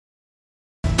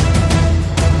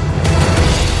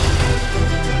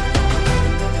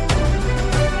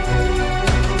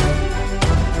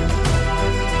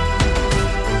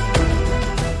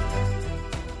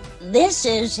This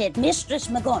is Headmistress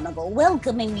McGonagall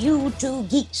welcoming you to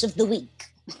Geeks of the Week.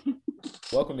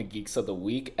 Welcome to Geeks of the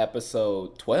Week,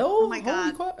 episode 12? Oh my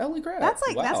god. Holy crap. That's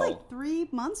wow. like 3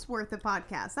 months worth of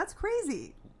podcasts. That's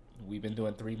crazy. We've been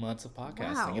doing 3 months of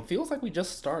podcasting. Wow. It feels like we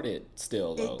just started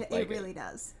still, though. It really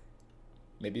does.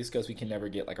 Maybe it's because we can never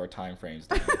get like our time frames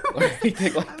down or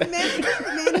anything like that.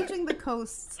 Managing the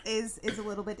coasts is a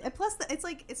little bit. Plus, it's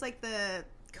like the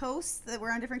coasts that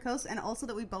we're on different coasts, and also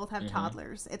that we both have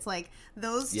toddlers. It's like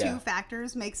those two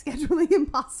factors make scheduling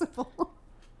impossible.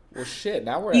 Well, shit.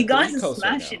 Now we're you at guys 3 are coasts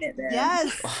smashing right it there.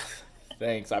 Yes.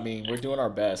 Thanks. I mean, we're doing our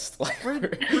best. We're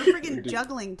freaking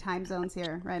juggling time zones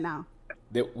here right now.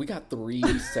 We got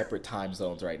 3 separate time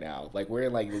zones right now. Like we're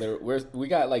in like we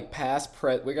got like past,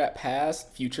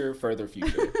 future, further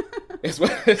future.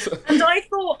 And I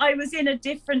thought I was in a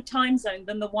different time zone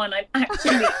than the one I'm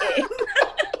actually in.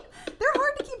 They're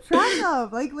hard to keep track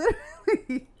of, like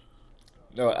literally.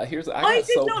 No, I got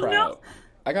so proud.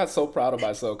 I got so proud of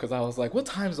myself because I was like, "What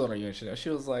time zone are you in, Chanel?" She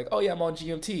was like, "Oh yeah, I'm on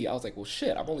GMT." I was like, "Well,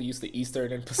 shit, I'm only used to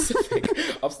Eastern and Pacific.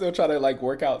 I'm still trying to like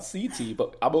work out CT,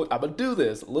 but I'm gonna do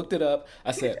this." Looked it up.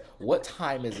 I said, "What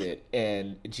time is it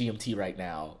in GMT right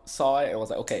now?" Saw it and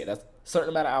was like, "Okay, that's a certain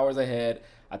amount of hours ahead."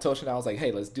 I told Chanel, I was like,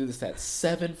 "Hey, let's do this at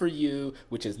 7 for you,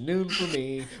 which is noon for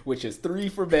me, which is 3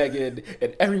 for Megan,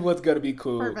 and everyone's gonna be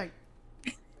cool." Perfect.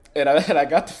 And I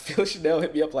got to feel Chanel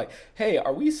hit me up like, "Hey,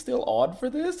 are we still on for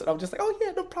this?" And I'm just like, "Oh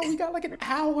yeah, no problem. We got like an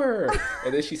hour."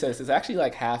 And then she says, "It's actually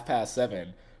like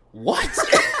 7:30." What?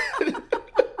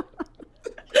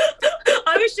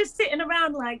 I was just sitting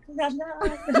around like, la, la,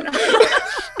 la, la.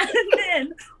 And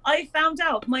then I found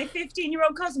out my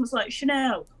 15-year-old cousin was like,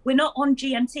 "Chanel, we're not on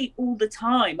GMT all the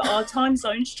time. Our time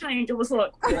zones change." I was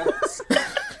like, "What?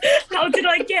 How did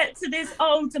I get to this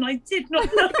old?" And I did not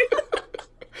know.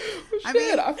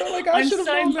 Shit, I felt like I should have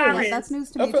known this. That's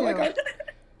news to me too.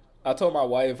 I told my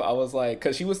wife, I was like,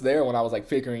 because she was there when I was like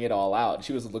figuring it all out.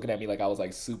 She was looking at me like I was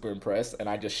like super impressed, and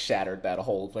I just shattered that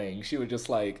whole thing. She was just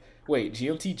like, "Wait,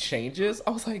 GMT changes?"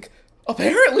 I was like,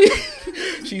 "Apparently."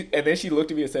 And then she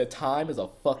looked at me and said, "Time is a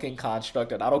fucking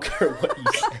construct, and I don't care what you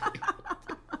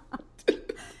say."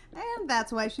 And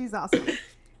that's why she's awesome.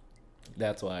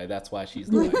 That's why she's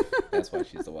the wife. That's why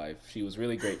she's the wife. She was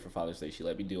really great for Father's Day. She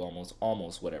let me do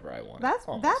almost whatever I wanted.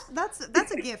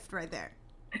 That's a gift right there.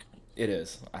 It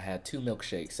is. I had 2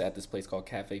 milkshakes at this place called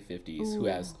Cafe 50s, who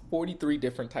has 43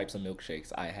 different types of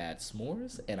milkshakes. I had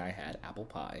s'mores and I had apple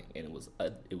pie, and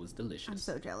it was delicious. I'm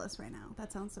so jealous right now.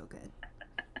 That sounds so good.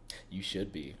 You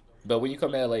should be. But when you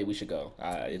come to LA, we should go.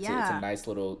 It's a nice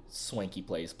little swanky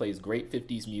place. Plays great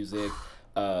 50s music.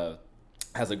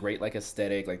 Has a great like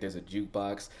aesthetic. Like there's a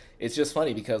jukebox. It's just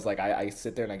funny because like I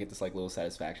sit there and I get this like little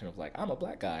satisfaction of like I'm a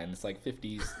black guy and it's like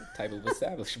 50s type of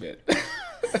establishment.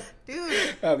 Dude,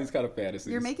 I have these kind of fantasies.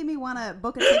 You're making me want to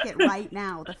book a ticket right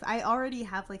now. I already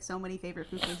have like so many favorite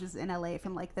food places in LA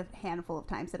from like the handful of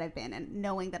times that I've been, and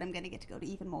knowing that I'm going to get to go to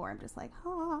even more, I'm just like,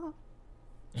 ah.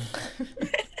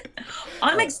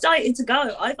 I'm excited to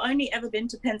go. I've only ever been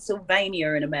to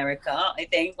Pennsylvania in America. I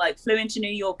think like flew into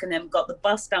New York and then got the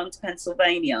bus down to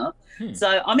Pennsylvania.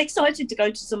 So I'm excited to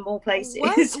go to some more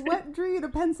places. What drew you to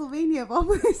Pennsylvania of all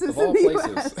places of all in the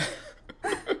places. US?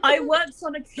 I worked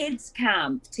on a kids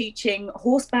camp teaching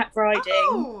horseback riding.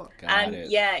 Oh,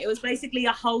 it was basically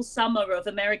a whole summer of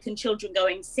American children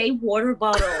going, "Say water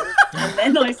bottle."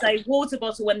 And then I say water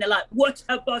bottle when they're like,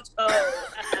 "Water bottle."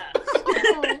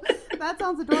 Oh, that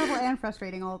sounds adorable and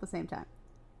frustrating all at the same time.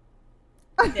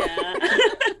 Yeah.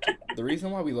 The reason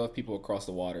why we love people across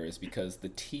the water is because the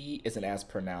T isn't as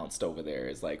pronounced over there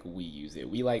as like we use it.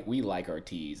 We like our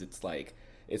T's. It's like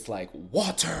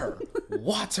water,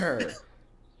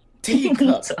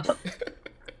 teacup.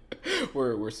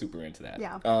 We're super into that.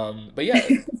 Yeah. But yeah.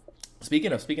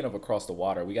 Speaking of across the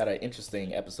water, we got an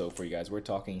interesting episode for you guys. We're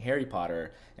talking Harry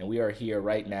Potter, and we are here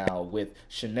right now with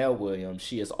Chanel Williams.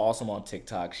 She is awesome on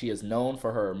TikTok. She is known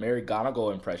for her Mary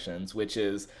Gonagle impressions, which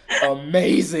is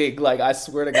amazing. Like, I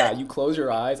swear to God, you close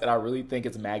your eyes, and I really think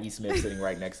it's Maggie Smith sitting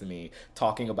right next to me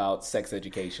talking about sex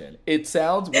education. It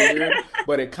sounds weird,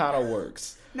 but it kind of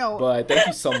works. No. But thank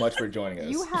you so much for joining us.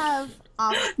 You have...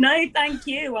 No, thank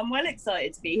you. I'm well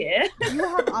excited to be here. You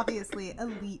have obviously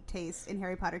elite taste in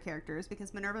Harry Potter characters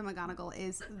because Minerva McGonagall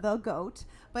is the GOAT.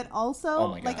 But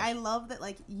also, like, I love that,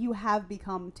 like, you have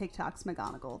become TikTok's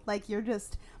McGonagall. Like, you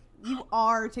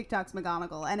are TikTok's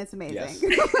McGonagall, and it's amazing.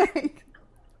 Yes. Like,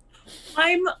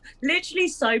 I'm literally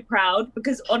so proud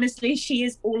because honestly, she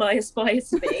is all I aspire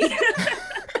to be,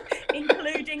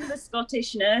 including the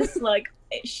Scottishness. Like,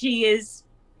 she is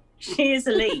She is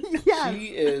elite.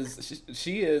 Yes.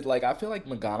 She is like, I feel like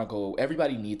McGonagall,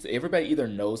 everybody either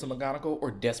knows a McGonagall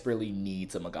or desperately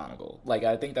needs a McGonagall. Like,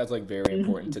 I think that's like very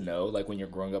important to know. Like, when you're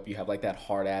growing up, you have like that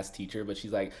hard ass teacher, but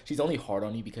she's only hard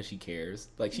on you because she cares.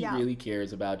 Like, she really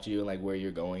cares about you and like where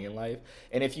you're going in life.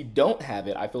 And if you don't have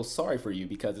it, I feel sorry for you,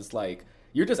 because it's like,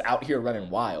 you're just out here running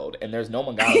wild, and there's no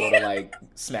McGonagall to like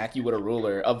smack you with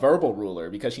a verbal ruler,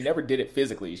 because she never did it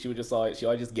physically. She always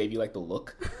just gave you like the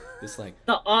look. It's like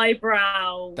the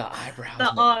eyebrows, the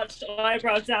arched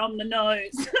eyebrow down the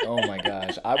nose. Oh my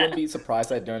gosh, I wouldn't be surprised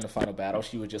that during the final battle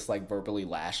she was just like verbally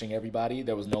lashing everybody.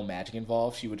 There was no magic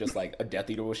involved. She would just like, a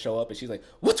Death Eater would show up and she's like,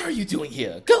 "What are you doing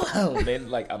here? Go home!" And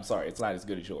like, I'm sorry, it's not as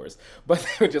good as yours, but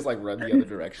they would just like run the other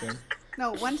direction.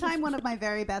 No, one time one of my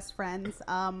very best friends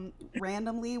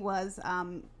randomly was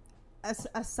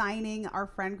assigning our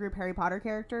friend group Harry Potter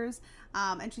characters,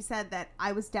 and she said that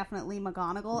I was definitely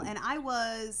McGonagall, and I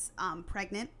was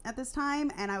pregnant at this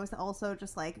time, and I was also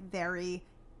just like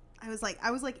I was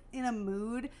like in a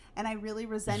mood, and I really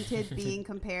resented being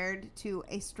compared to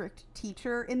a strict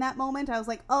teacher in that moment. I was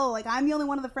like, oh, like I'm the only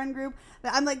one of the friend group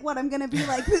that I'm like, what, I'm gonna be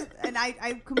like, and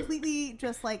I completely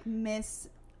just like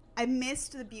I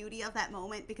missed the beauty of that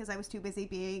moment because I was too busy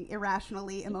being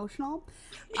irrationally emotional.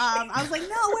 I was like,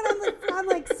 no, when I'm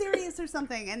like serious or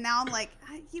something. And now I'm like,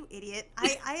 you idiot.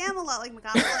 I am a lot like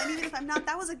McGonagall. And even if I'm not,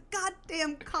 that was a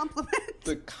goddamn compliment.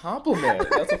 The compliment.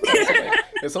 That's a first thing.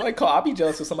 If somebody I'll be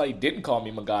jealous if somebody didn't call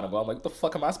me McGonagall. I'm like, what the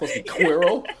fuck am I supposed to be,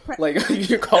 Quirrell? Like,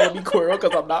 you're calling me Quirrell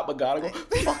because I'm not McGonagall?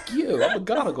 Fuck you. I'm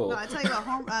McGonagall. No, I tell you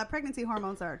what, pregnancy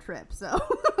hormones are a trip. So,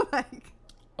 like...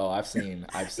 Oh, I've been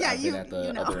at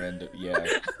the other end. Yeah,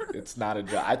 it's not a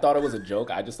joke. I thought it was a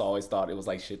joke. I just always thought it was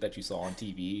like shit that you saw on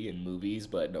TV and movies,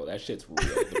 but no, that shit's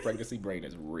real. The pregnancy brain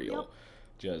is real.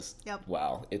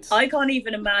 Wow. I can't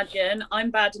even imagine. I'm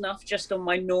bad enough just on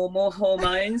my normal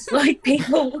hormones. Like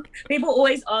people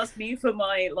always ask me for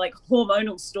my like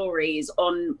hormonal stories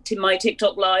on my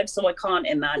TikTok live, so I can't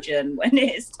imagine when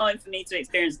it's time for me to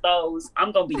experience those.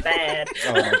 I'm gonna be bad.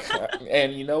 Oh my God.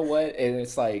 And you know what? And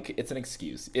it's like, it's an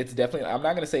excuse. It's definitely, I'm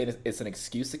not gonna say it's an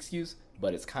excuse,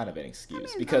 but it's kind of an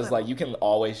excuse, because like you can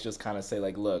always just kind of say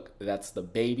like, look, that's the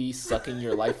baby sucking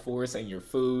your life force and your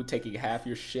food, taking half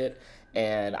your shit.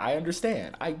 And I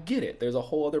understand. I get it. There's a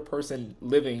whole other person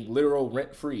living literal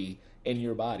rent-free in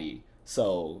your body.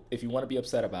 So if you want to be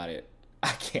upset about it,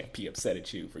 I can't be upset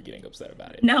at you for getting upset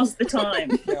about it. Now's the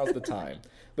time. Now's the time.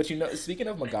 But you know, speaking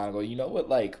of McGonagall, you know what,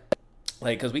 like,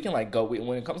 because we can like go,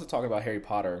 when it comes to talking about Harry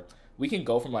Potter, we can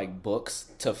go from like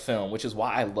books to film, which is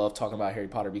why I love talking about Harry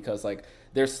Potter, because like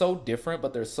they're so different,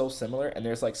 but they're so similar, and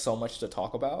there's like so much to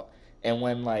talk about. And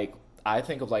when like I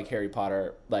think of like Harry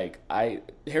Potter,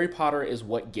 Harry Potter is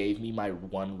what gave me my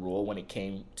one rule when it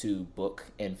came to book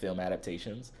and film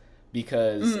adaptations,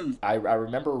 because I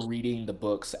remember reading the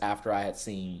books after I had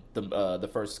seen the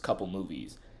first couple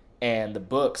movies, and the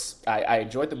books, I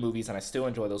enjoyed the movies, and I still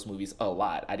enjoy those movies a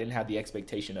lot. I didn't have the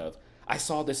expectation of, I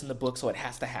saw this in the book, so it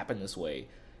has to happen this way.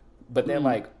 But then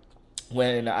like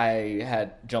when I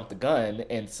had jumped the gun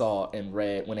and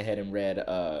went ahead and read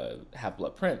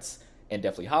Half-Blood Prince and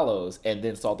Deathly Hallows, and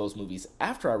then saw those movies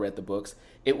after I read the books,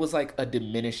 it was like a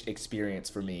diminished experience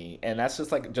for me. And that's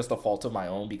just a fault of my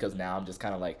own, because now I'm just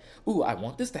kind of like, ooh, I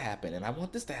want this to happen, and I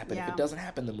want this to happen. Yeah. If it doesn't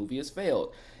happen, the movie has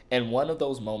failed. And one of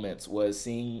those moments was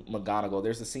seeing McGonagall.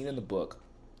 There's a scene in the book,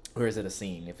 or is it a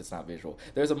scene if it's not visual?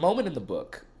 There's a moment in the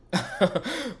book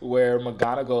where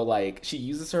McGonagall, like, she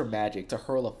uses her magic to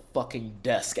hurl a fucking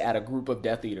desk at a group of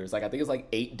Death Eaters. Like, I think it's like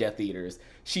 8 Death Eaters.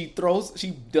 She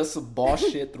does some boss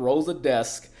shit, throws a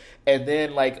desk, and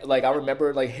then like I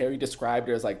remember like Harry described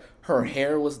her as like, her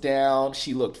hair was down,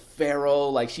 she looked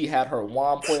feral, like she had her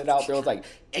wand pointed out, there was like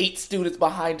 8 students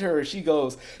behind her, and she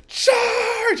goes,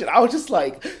 "Charge!" And I was just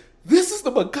like, this is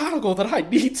the McGonagall that I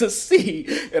need to see,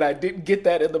 and I didn't get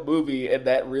that in the movie, and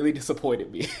that really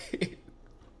disappointed me.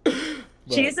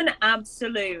 She is an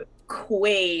absolute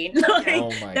queen.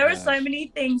 There are so many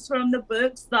things from the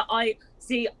books that I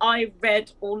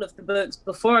read all of the books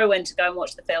before I went to go and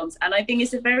watch the films, and I think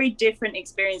it's a very different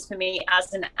experience for me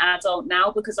as an adult now,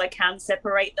 because I can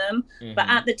separate them. But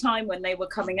at the time when they were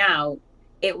coming out,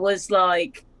 it was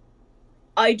like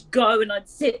I'd go and I'd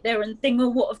sit there and think,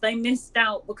 well, what have they missed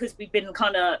out, because we've been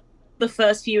kind of, the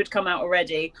first few had come out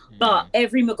already, but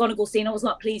every McGonagall scene I was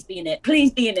like, please be in it,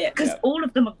 because all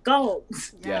of them are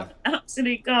goals.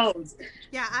 Absolute goals.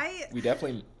 We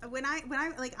definitely, when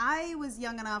I was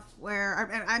young enough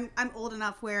where I'm old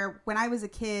enough where when I was a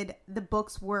kid the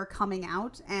books were coming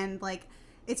out, and like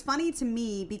it's funny to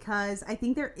me because I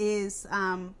think there is,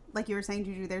 like you were saying,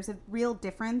 Juju, there's a real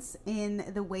difference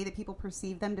in the way that people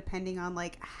perceive them depending on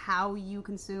like how you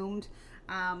consumed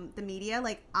the media.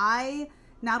 Like I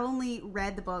not only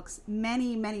read the books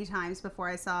many, many times before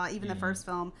I saw even the first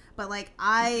film, but like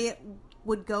I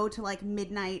would go to like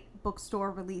midnight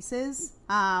bookstore releases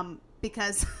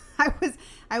because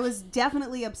I was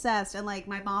definitely obsessed, and like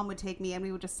my mom would take me and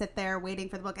we would just sit there waiting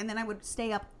for the book, and then I would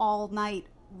stay up all night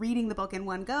reading the book in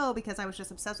one go because I was just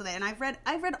obsessed with it. And I've read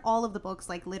all of the books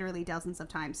like literally dozens of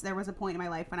times. There was a point in my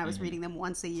life when I was reading them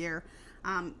once a year,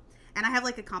 and I have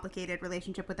like a complicated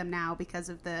relationship with them now because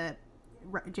of the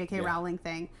J.K. Rowling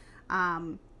thing.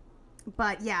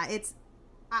 But yeah, it's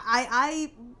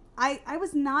I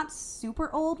was not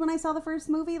super old when I saw the first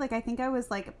movie. Like I think I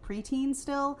was like a preteen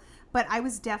still, but I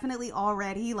was definitely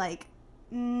already like,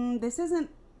 this isn't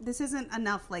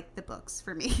enough like the books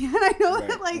for me. And I know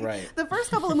that like the first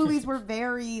couple of movies were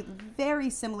very, very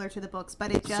similar to the books,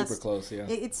 but it just super close,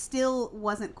 it still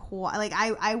wasn't quite like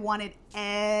I wanted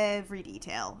every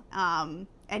detail. And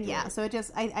so it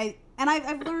just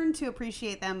I've learned to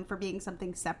appreciate them for being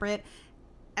something separate.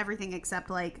 Everything except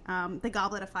like the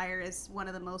Goblet of Fire is one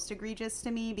of the most egregious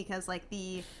to me because like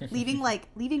the leaving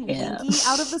Winky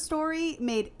out of the story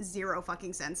made zero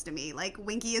fucking sense to me. Like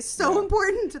Winky is so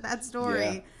important to that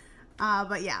story.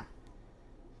 But yeah,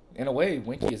 in a way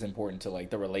Winky is important to like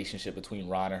the relationship between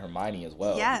Ron and Hermione as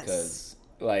well. Yes. Because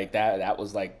like that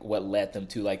was like what led them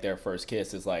to like their first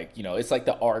kiss is like, you know, it's like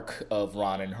the arc of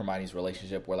Ron and Hermione's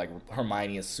relationship where like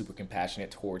Hermione is super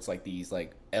compassionate towards like these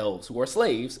like elves who are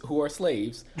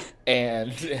slaves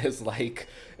and is like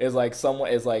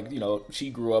someone is like, you know, she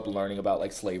grew up learning about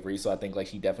like slavery, so I think like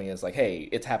she definitely is like, hey,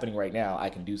 it's happening right now, I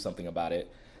can do something about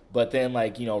it. But then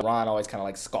like, you know, Ron always kind of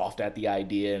like scoffed at the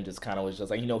idea and just kind of was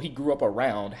just like, you know, he grew up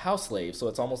around house slaves, so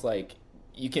it's almost like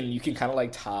you can kind of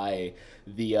like tie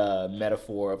the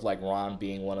metaphor of like Ron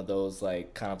being one of those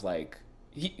like kind of like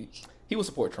he would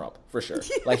support Trump for sure.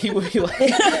 Like he would be like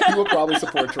he would probably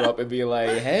support Trump and be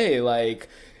like, hey, like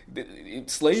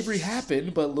slavery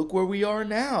happened, but look where we are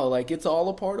now. Like it's all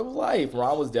a part of life.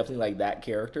 Ron was definitely like that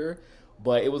character,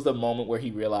 but it was the moment where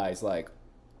he realized like,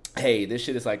 hey, this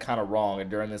shit is like kind of wrong. And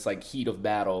during this like heat of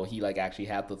battle, he like actually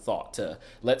had the thought to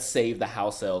let's save the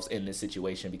house elves in this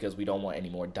situation because we don't want any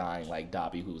more dying like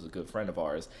Dobby, who was a good friend of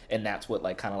ours. And that's what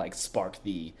like kind of like sparked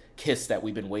the kiss that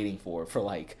we've been waiting for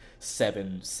like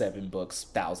seven books,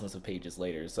 thousands of pages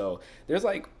later. So there's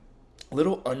like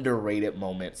little underrated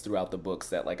moments throughout the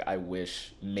books that like I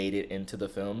wish made it into the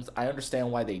films. I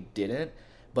understand why they didn't,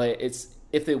 but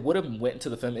if they would have went to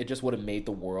the film, it just would have made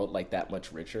the world like that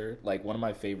much richer. Like one of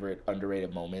my favorite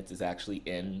underrated moments is actually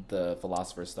in the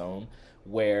Philosopher's Stone,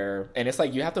 where, and it's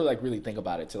like you have to like really think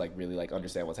about it to like really like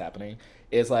understand what's happening.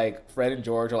 Is like Fred and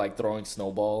George are like throwing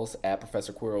snowballs at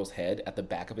Professor Quirrell's head, at the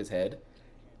back of his head,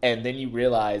 and then you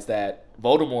realize that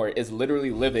Voldemort is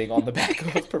literally living on the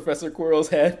back of Professor Quirrell's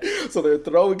head. So they're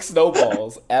throwing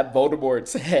snowballs at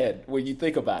Voldemort's head when you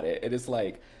think about it, and it's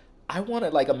like, I want to,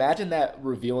 like, imagine that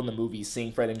reveal in the movie,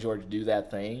 seeing Fred and George do that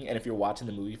thing, and if you're watching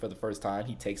the movie for the first time,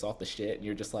 he takes off the shit, and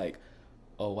you're just like,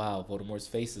 oh, wow, Voldemort's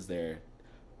face is there.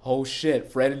 Oh,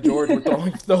 shit, Fred and George were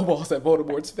throwing snowballs at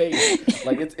Voldemort's face.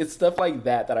 Like, it's stuff like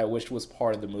that I wish was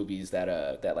part of the movies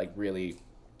that like, really,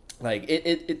 like,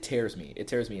 it tears me. It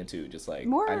tears me in two. Just, like,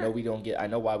 I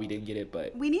know why we didn't get it,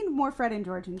 but... We need more Fred and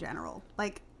George in general.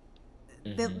 Like,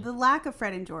 the lack of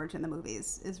Fred and George in the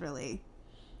movies is really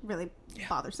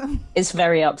bothersome. It's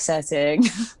very upsetting.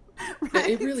 Right?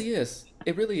 It really is.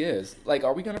 It really is. Like,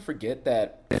 are we going to forget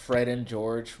that Fred and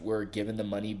George were given the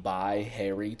money by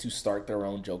Harry to start their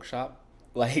own joke shop?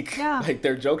 Like, like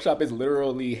their joke shop is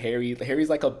literally Harry. Harry's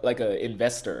like a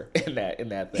investor in that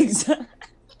thing. Exactly.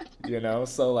 You know?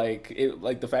 So like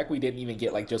the fact we didn't even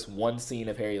get like just one scene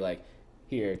of Harry like,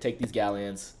 here, take these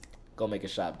galleons, go make a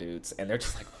shop, dudes. And they're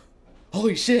just like,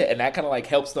 holy shit. And that kind of like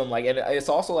helps them, like, and it's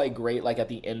also like great, like at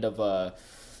the end of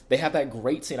they have that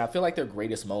great scene. I feel like their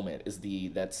greatest moment is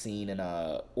that scene in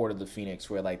Order of the Phoenix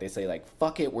where like they say like,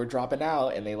 fuck it, we're dropping out,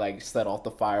 and they like set off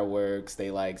the fireworks,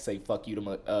 they like say fuck you to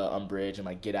Umbridge and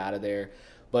like get out of there.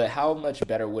 But how much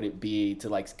better would it be to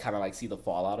like kind of like see the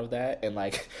fallout of that, and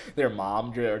like their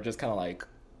mom are just kind of like,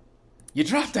 you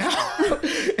dropped out.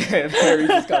 And Harry's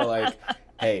just kind of like,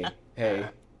 hey,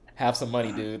 have some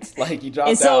money, dudes. Like, you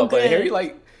dropped out, but Harry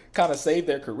like kind of saved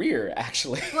their career,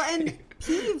 actually. Well, and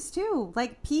Peeves too.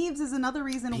 Like, Peeves is another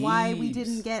reason why we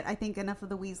didn't get, I think, enough of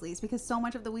the Weasleys, because so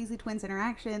much of the Weasley twins'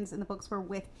 interactions in the books were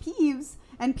with Peeves,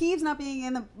 and Peeves not being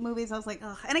in the movies, I was like,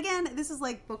 ugh. And again, this is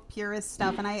like book purist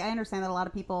stuff, and I understand that a lot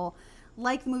of people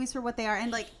like the movies for what they are,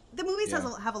 and like the movies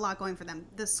have a lot going for them.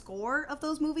 The score of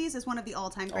those movies is one of the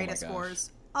all-time greatest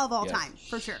scores of all time,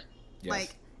 for sure. Yes.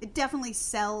 Like, it definitely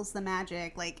sells the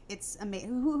magic. Like, it's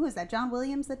amazing. Who is that? John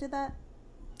Williams that did that?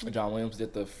 John Williams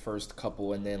did the first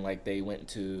couple, and then like they went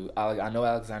to. I know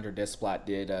Alexander Desplat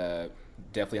did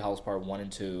Deathly Hallows Part 1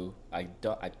 and 2. I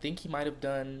think he might have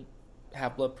done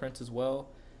Half-Blood Prince as well,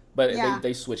 but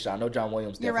they switched. I know John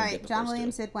Williams. You're right. John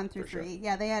Williams did 1 through 3. Sure.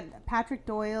 Yeah, they had Patrick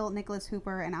Doyle, Nicholas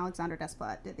Hooper, and Alexander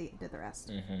Desplat did the rest.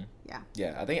 Mm-hmm.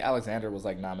 Yeah. I think Alexander was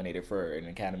like nominated for an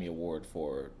Academy Award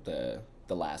for the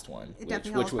last one,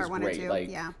 which was great. Like,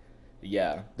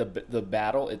 yeah, the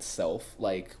battle itself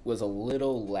like was a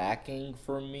little lacking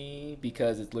for me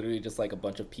because it's literally just like a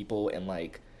bunch of people and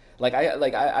like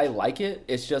I like it.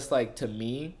 It's just like, to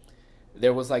me,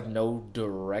 there was like no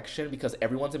direction because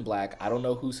everyone's in black. I don't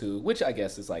know who's who, which I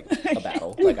guess is like a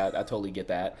battle. Like I totally get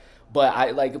that. But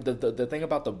I like the thing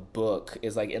about the book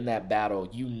is like in that battle,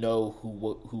 you know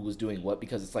who was doing what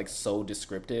because it's like so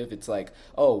descriptive. It's like,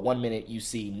 oh, 1 minute you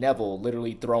see Neville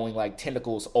literally throwing like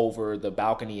tentacles over the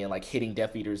balcony and like hitting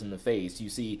Death Eaters in the face. You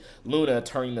see Luna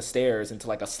turning the stairs into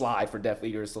like a slide for Death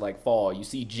Eaters to like fall. You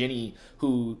see Ginny,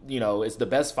 who, you know, is the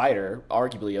best fighter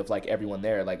arguably of like everyone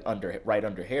there, like right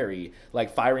under Harry,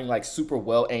 like firing like super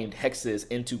well aimed hexes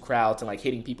into crowds and like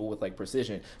hitting people with like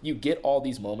precision. You get all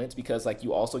these moments because like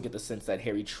you also get the sense that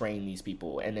Harry trained these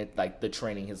people and it like the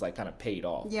training has like kind of paid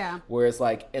off. Yeah. Whereas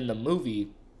like in the movie,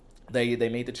 they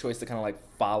made the choice to kind of like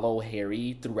follow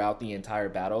Harry throughout the entire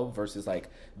battle versus like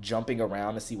jumping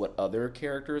around to see what other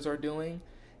characters are doing.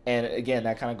 And again,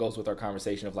 that kind of goes with our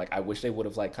conversation of like, I wish they would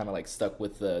have like kind of like stuck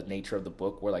with the nature of the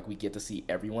book where like we get to see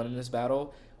everyone in this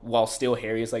battle while still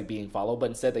Harry is like being followed, but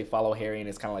instead they follow Harry and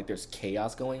it's kind of like there's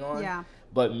chaos going on. Yeah.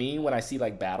 But me, when I see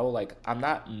like battle, like I'm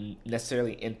not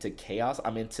necessarily into chaos.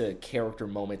 I'm into character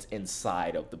moments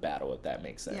inside of the battle, if that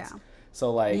makes sense. Yeah.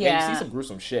 So like, you see some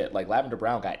gruesome shit. Like Lavender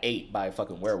Brown got ate by a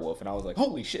fucking werewolf, and I was like,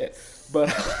 holy shit. But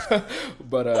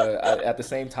at the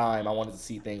same time, I wanted to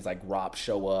see things like Rop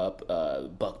show up,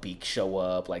 Buckbeak show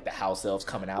up, like the house elves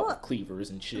coming out with cleavers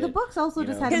and shit. The books also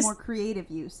just had a more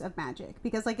creative use of magic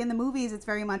because like in the movies, it's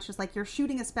very much just like you're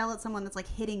shooting a spell at someone that's like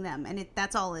hitting them, and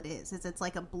that's all it is. It's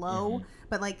like a blow. Mm-hmm.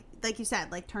 But like you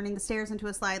said, like turning the stairs into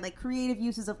a slide, like creative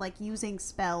uses of like using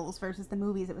spells versus the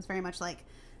movies. It was very much like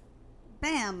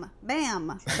bam,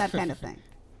 bam, that kind of thing.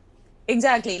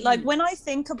 Exactly. Like when I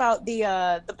think about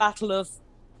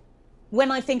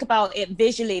when I think about it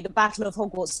visually, the Battle of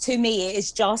Hogwarts, to me, it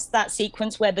is just that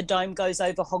sequence where the dome goes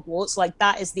over Hogwarts. Like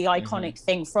that is the iconic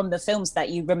thing from the films that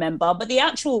you remember. But the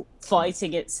actual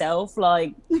fighting itself,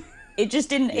 like it just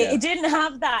didn't. It didn't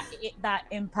have that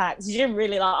impact. You didn't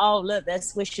really like. Oh, look, they're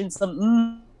swishing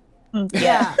some.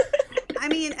 Yeah. I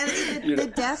mean,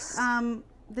 the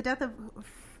death of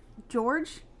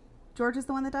George is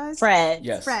the one that dies? Fred.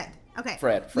 Yes. Fred. Okay.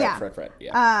 Fred.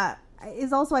 Yeah.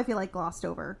 Is also, I feel like, glossed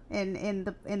over in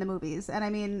the movies. And I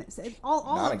mean,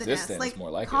 all of the deaths. Like more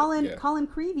like Colin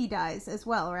Creevey dies as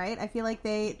well, right? I feel like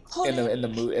they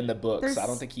in the books. I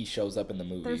don't think he shows up in the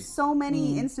movie. There's so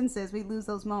many instances we lose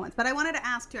those moments. But I wanted to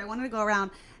ask too. I wanted to go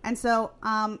around. And so,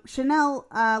 Chanel,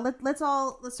 let's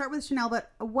start with Chanel.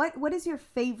 But what is your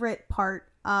favorite part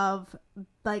of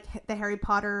like the Harry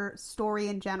Potter story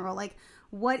in general? Like,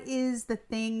 what is the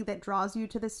thing that draws you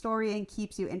to the story and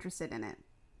keeps you interested in it?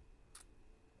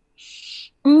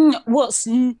 What's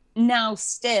now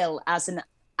still as an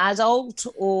adult,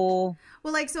 or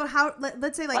well, like, so how?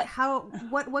 Let's say like how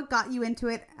what got you into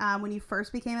it when you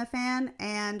first became a fan,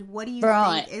 and what do you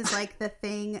think is like the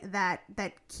thing that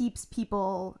keeps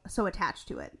people so attached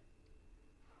to it?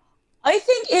 I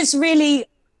think it's really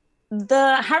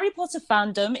the Harry Potter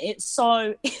fandom.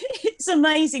 It's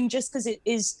amazing just because it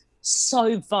is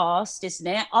so vast, isn't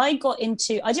it? I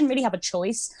didn't really have a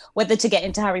choice whether to get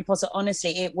into Harry Potter.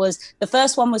 Honestly, it was the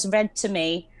first one was read to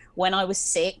me when I was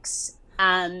 6,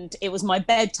 and it was my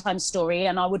bedtime story,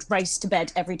 and I would race to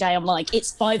bed every day. I'm like,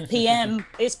 it's 5 p.m.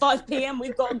 It's 5 p.m.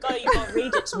 We've got to go. You've got to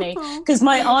read it to me, because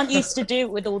my aunt used to do it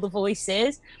with all the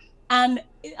voices. And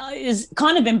it was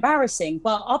kind of embarrassing.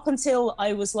 But up until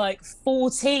I was like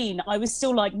 14, I was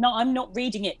still like, no, I'm not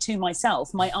reading it to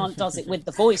myself. My aunt does it with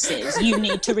the voices. You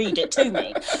need to read it to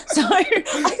me. So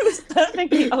I was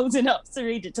perfectly old enough to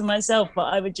read it to myself,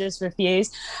 but I would just refuse.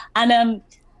 And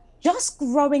just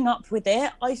growing up with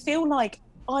it, I feel like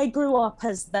I grew up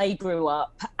as they grew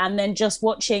up. And then just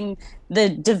watching the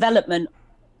development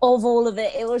of all of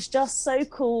it. It was just so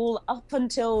cool up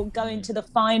until going to the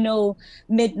final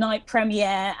midnight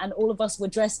premiere, and all of us were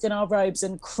dressed in our robes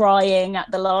and crying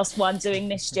at the last one, doing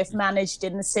Mischief Managed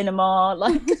in the cinema,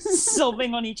 like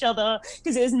sobbing on each other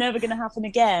because it was never going to happen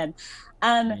again.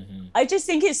 And I just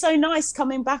think it's so nice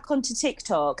coming back onto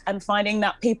TikTok and finding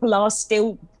that people are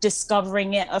still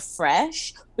discovering it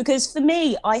afresh. Because for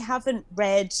me, I haven't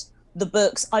read the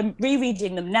books. I'm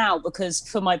rereading them now because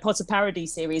for my Potter parody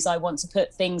series, I want to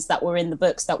put things that were in the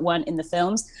books that weren't in the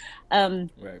films.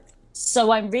 Right.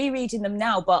 So I'm rereading them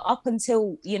now, but up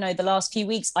until, you know, the last few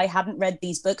weeks, I hadn't read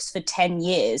these books for 10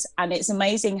 years. And it's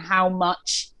amazing how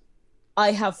much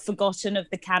I have forgotten of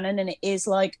the canon, and it is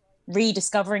like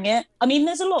rediscovering it. I mean,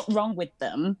 there's a lot wrong with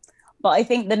them, but I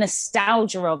think the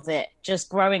nostalgia of it, just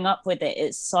growing up with it,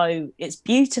 it's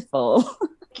beautiful.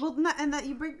 Well, and that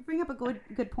you bring up a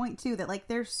good point too, that like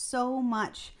there's so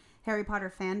much Harry Potter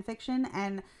fan fiction,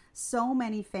 and so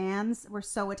many fans were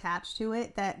so attached to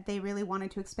it that they really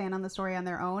wanted to expand on the story on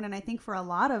their own. And I think for a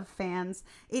lot of fans,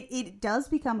 it does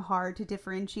become hard to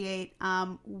differentiate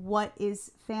what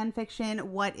is fan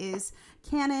fiction, what is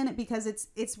canon, because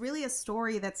it's really a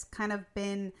story that's kind of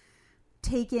been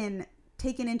taken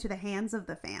into the hands of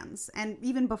the fans. And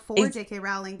even before J.K.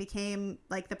 Rowling became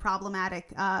like the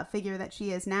problematic figure that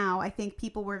she is now, I think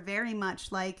people were very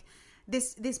much like,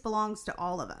 this belongs to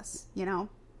all of us, you know?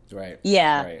 Right.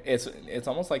 Yeah. Right. It's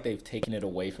almost like they've taken it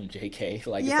away from JK.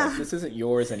 Like, it's like, this isn't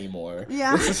yours anymore.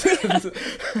 Yeah.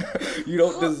 You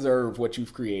don't deserve what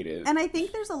you've created. And I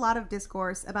think there's a lot of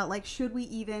discourse about like, should we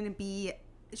even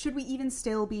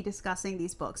still be discussing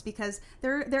these books, because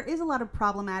there is a lot of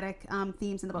problematic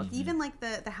themes in the book. Even like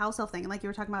the house elf thing, and like you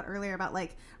were talking about earlier about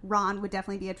like Ron would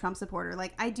definitely be a Trump supporter.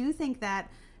 Like, I do think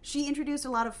that she introduced a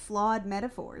lot of flawed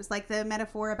metaphors, like the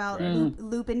metaphor about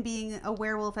Lupin being a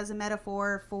werewolf as a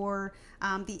metaphor for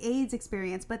the AIDS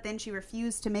experience, but then she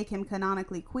refused to make him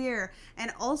canonically queer.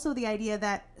 And also the idea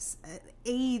that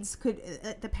AIDS could,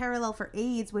 the parallel for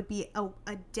AIDS would be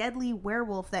a deadly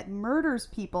werewolf that murders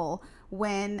people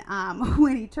when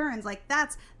he turns. Like,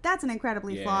 that's an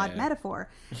incredibly flawed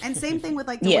metaphor. And same thing with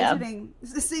like the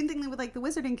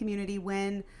wizarding community,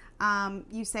 when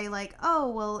you say like, oh,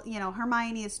 well, you know,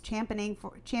 Hermione is championing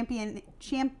for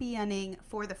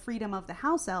the freedom of the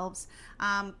house elves,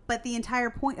 but the entire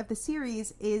point of the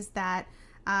series is that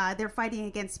they're fighting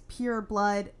against pure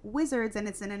blood wizards, and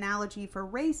it's an analogy for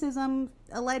racism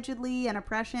allegedly and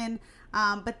oppression.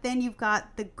 But then you've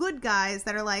got the good guys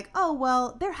that are like, oh,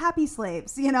 well, they're happy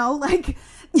slaves, you know, like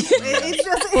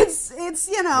it's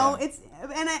you know, it's,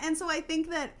 and so I think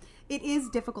that it is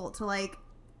difficult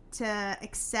to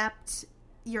accept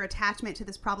your attachment to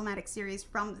this problematic series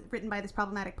written by this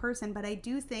problematic person. But I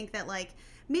do think that like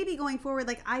maybe going forward,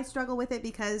 like I struggle with it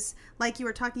because like you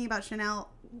were talking about, Chanel,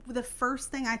 the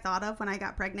first thing I thought of when I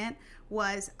got pregnant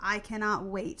was I cannot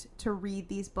wait to read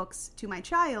these books to my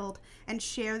child and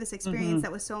share this experience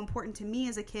that was so important to me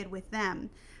as a kid with them.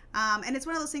 And it's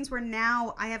one of those things where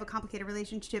now I have a complicated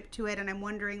relationship to it, and I'm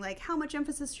wondering like how much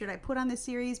emphasis should I put on this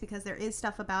series, because there is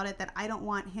stuff about it that I don't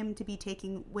want him to be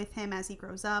taking with him as he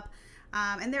grows up.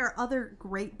 And there are other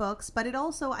great books, but it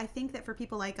also, I think that for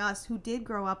people like us who did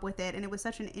grow up with it and it was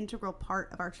such an integral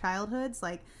part of our childhoods,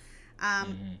 like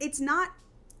it's not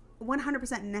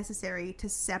 100% necessary to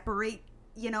separate,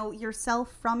 you know,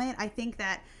 yourself from it. I think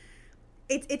that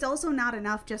it's also not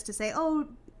enough just to say, oh,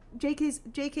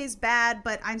 JK's bad,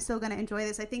 but I'm still going to enjoy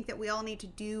this. I think that we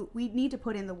need to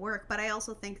put in the work. But I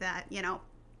also think that, you know,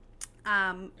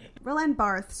 Roland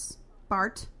Barthes, I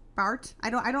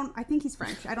think he's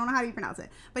French. I don't know how you pronounce it,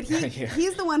 but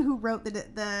he's the one who wrote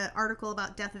the article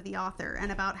about Death of the Author,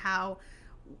 and about how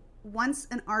once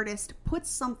an artist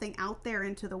puts something out there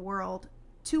into the world,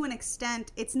 to an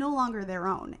extent, it's no longer their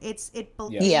own.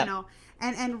 You know,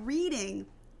 and reading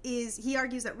he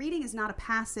argues that reading is not a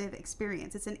passive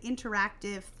experience. It's an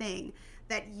interactive thing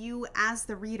that you, as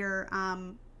the reader,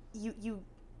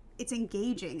 it's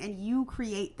engaging, and you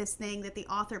create this thing that the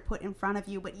author put in front of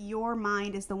you, but your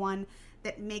mind is the one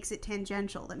that makes it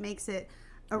tangential, that makes it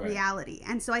a reality.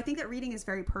 And so I think that reading is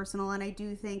very personal, and I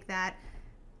do think that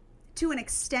to an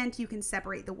extent you can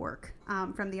separate the work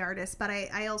from the artist, but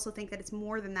I also think that it's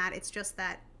more than that. It's just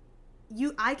that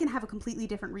I can have a completely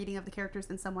different reading of the characters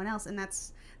than someone else, and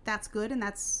that's good, and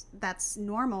that's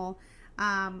normal.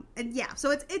 And yeah,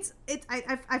 so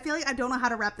I feel like I don't know how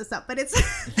to wrap this up, but it's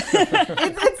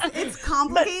it's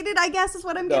complicated, I guess, is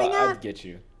what I'm getting at. I get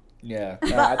you. Yeah,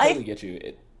 I totally get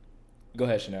you. Go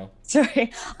ahead, Chanel.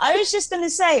 Sorry, I was just going to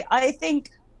say, I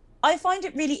think I find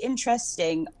it really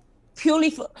interesting, purely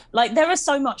for like there is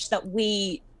so much that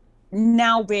we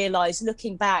now realize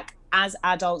looking back as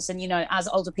adults and, you know, as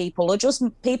older people, or just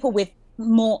people with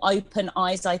more open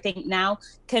eyes, I think now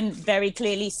can very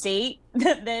clearly see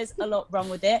that there's a lot wrong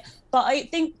with it. But I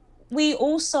think we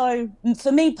also,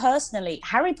 for me personally,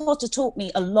 Harry Potter taught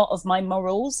me a lot of my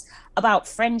morals about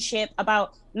friendship,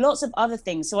 about lots of other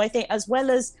things. So I think, as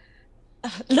well as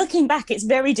looking back, it's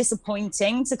very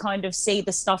disappointing to kind of see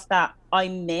the stuff that I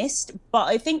missed. But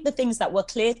I think the things that were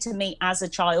clear to me as a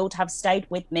child have stayed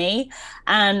with me.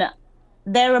 And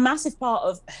they're a massive part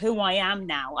of who I am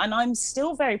now. And I'm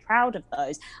still very proud of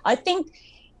those. I think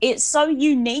it's so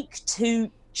unique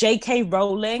to J.K.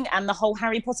 Rowling and the whole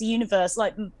Harry Potter universe.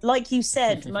 Like you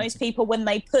said, most people, when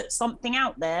they put something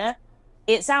out there,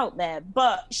 it's out there,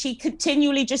 but she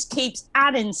continually just keeps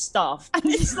adding stuff, and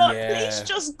it's like, please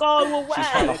just go away. She's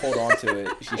trying to hold on to it.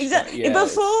 Exactly.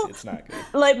 It's not good.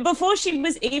 Like, before she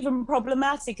was even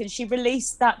problematic, and she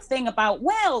released that thing about,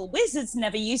 well, wizards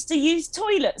never used to use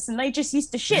toilets, and they just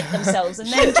used to shit themselves and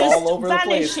then just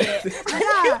vanish it. And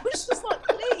it was just like,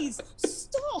 please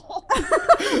stop.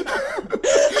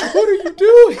 What are you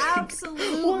doing?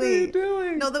 Absolutely. What are you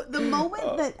doing? No, the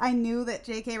moment that I knew that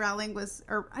J.K. Rowling was,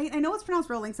 or I know it's pronounced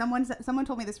Rowling. Someone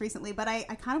told me this recently, but I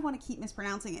kind of want to keep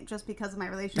mispronouncing it just because of my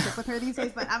relationship with her these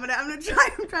days. But I'm gonna try.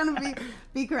 I'm trying to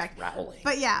be correct. Rowling.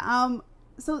 But yeah.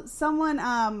 So someone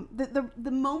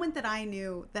the moment that I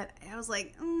knew that I was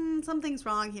like, something's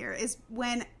wrong here is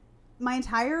when my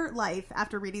entire life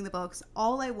after reading the books,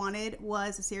 all I wanted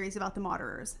was a series about the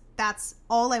Mauderers. That's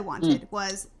all I wanted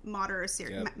was Mauderers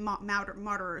series,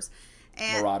 Mauderers.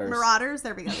 And Marauders.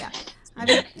 There we go. Yeah. I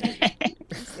mean,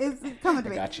 it's coming to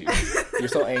me. I got you. You're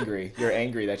so angry. You're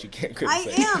angry that you couldn't say.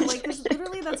 I am. Like,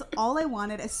 literally, that's all I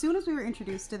wanted. As soon as we were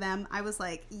introduced to them, I was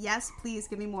like, yes, please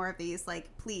give me more of these.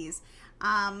 Like, please.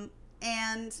 And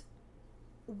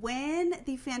when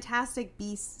the Fantastic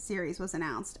Beasts series was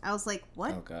announced, I was like,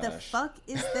 what the fuck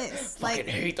is this? Like,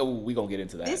 we gonna get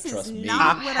into that. This Trust is me.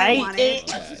 not what I wanted.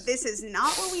 This is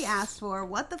not what we asked for.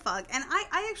 What the fuck? And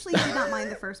I actually did not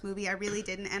mind the first movie. I really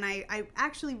didn't. And I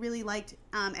actually really liked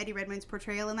Eddie Redmayne's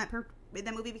portrayal in that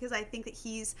movie, because I think that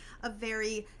he's a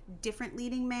very different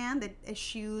leading man that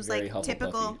eschews very like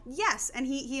typical. Yes, and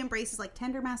he embraces like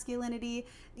tender masculinity.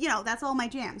 You know, that's all my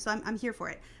jam. So I'm here for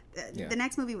it. The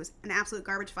next movie was an absolute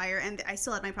garbage fire, and I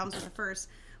still had my problems with the first.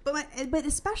 But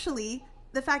especially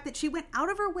the fact that she went out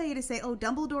of her way to say, "Oh,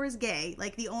 Dumbledore is gay."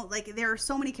 Like there are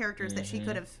so many characters that she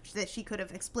could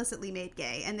have explicitly made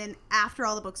gay, and then after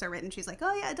all the books are written, she's like,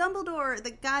 "Oh yeah, Dumbledore,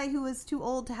 the guy who was too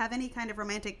old to have any kind of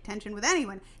romantic tension with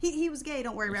anyone, he was gay.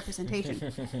 Don't worry, representation."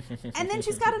 And then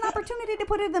she's got an opportunity to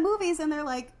put it in the movies, and they're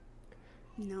like,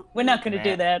 "No, we're not going to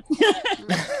do that."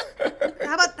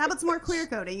 How about some more clear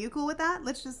coding? You cool with that?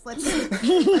 Let's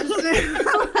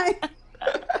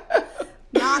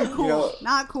not cool.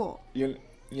 Not cool. You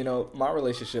know, my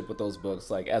relationship with those books,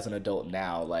 like as an adult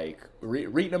now, like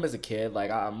reading them as a kid, like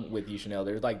I'm with you, Chanel.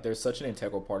 There's such an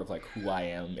integral part of like who I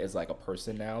am as like a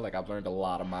person now. Like I've learned a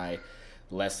lot of my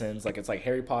lessons. Like it's like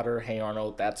Harry Potter, Hey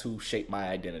Arnold, that's who shaped my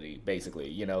identity basically.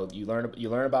 You know, you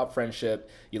learn about friendship,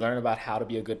 you learn about how to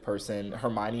be a good person.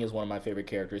 Hermione is one of my favorite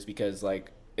characters because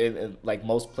like like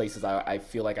most places I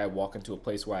feel like I walk into a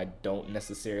place where I don't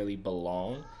necessarily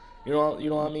belong. You know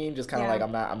what I mean? Just kind of like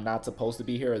I'm not supposed to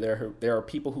be here. Or there are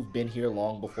people who've been here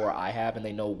long before I have, and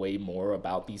they know way more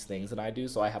about these things than I do.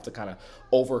 So I have to kind of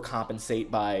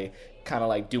overcompensate by kind of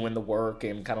like doing the work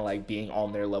and kind of like being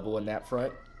on their level in that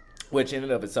front. Which in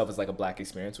and of itself is like a black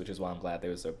experience, which is why I'm glad there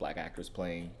was a black actress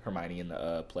playing Hermione in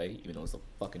the play, even though it's a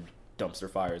fucking dumpster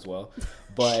fire as well.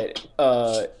 But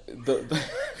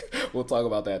we'll talk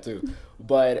about that too.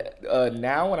 But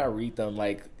now when I read them,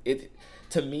 like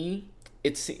to me,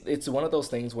 it's one of those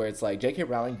things where it's like J.K.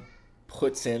 Rowling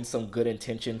puts in some good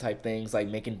intention type things, like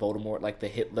making Voldemort like the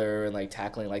Hitler and like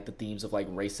tackling like the themes of like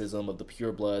racism of the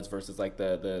purebloods versus like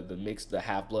the mixed, the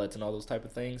half-bloods and all those type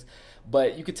of things.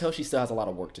 But you could tell she still has a lot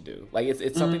of work to do. Like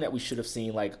it's something that we should have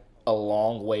seen like a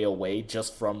long way away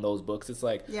just from those books. It's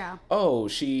like, oh,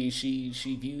 she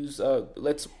views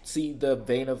let's see the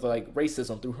vein of like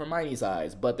racism through Hermione's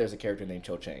eyes, but there's a character named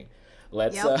Cho Chang.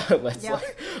 Let's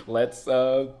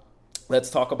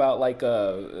talk about like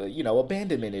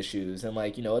abandonment issues and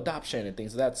like adoption and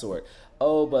things of that sort.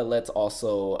 Oh, but let's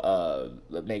also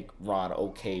make Ron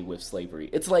okay with slavery.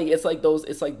 It's like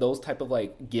those type of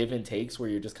like give and takes where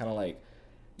you're just kind of like,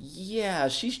 yeah,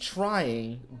 she's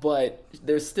trying, but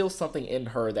there's still something in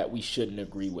her that we shouldn't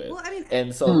agree with. Well, I mean,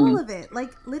 and so all of it,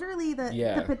 like literally the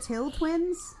Patil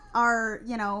twins are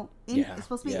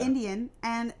supposed to be Indian,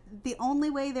 and the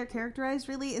only way they're characterized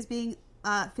really is being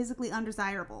physically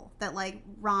undesirable, that like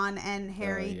Ron and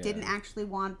Harry didn't actually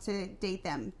want to date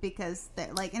them because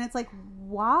like, and it's like,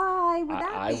 why would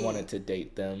that be? I wanted to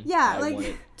date them. Yeah, I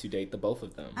wanted to date the both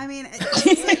of them. I mean,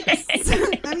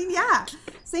 I mean, yeah.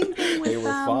 Same thing with they were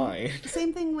fine.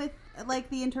 Same thing with like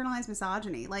the internalized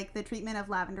misogyny, like the treatment of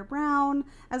Lavender Brown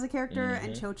as a character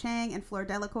and Cho Chang and Fleur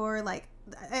Delacour. Like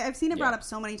I've seen it brought up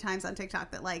so many times on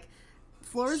TikTok that like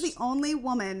Fleur is the only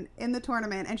woman in the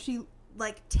tournament, and she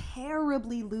like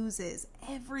terribly loses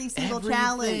every single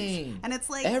challenge, and it's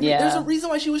like there's a reason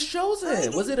why she was chosen.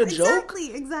 Like, was it a joke?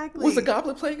 Exactly. Was the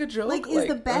goblet playing a joke? Like, is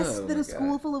the best that a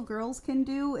school full of girls can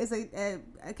do is a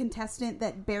contestant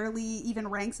that barely even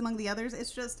ranks among the others?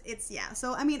 It's just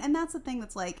so I mean, and that's the thing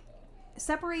that's like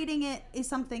separating it is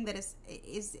something that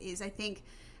is I think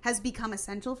has become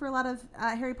essential for a lot of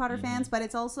Harry Potter fans, but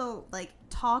it's also like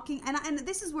talking, and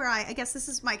this is where I guess this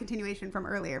is my continuation from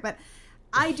earlier, but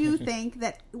I do think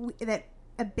that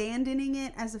abandoning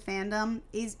it as a fandom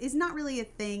is not really a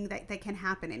thing that can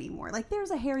happen anymore. Like,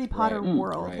 there's a Harry Potter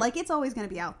world. Like, it's always going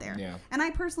to be out there. Yeah. And I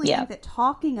personally think that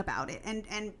talking about it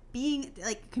and being,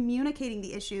 like, communicating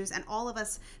the issues and all of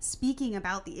us speaking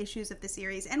about the issues of the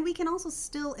series, and we can also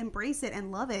still embrace it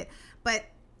and love it, but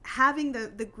having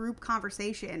the group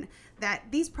conversation that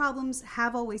these problems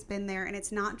have always been there, and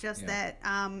it's not just that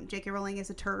J.K. Rowling is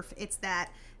a TERF, it's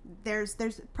that there's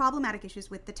problematic issues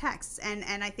with the texts,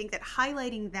 and I think that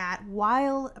highlighting that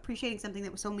while appreciating something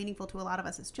that was so meaningful to a lot of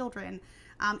us as children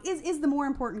is the more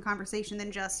important conversation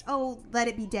than just, let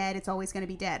it be dead, it's always going to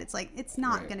be dead. It's like, it's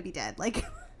not going to be dead. Like,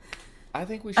 I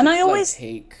think we should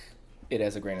take it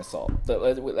as a grain of salt.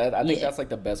 I think that's like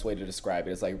the best way to describe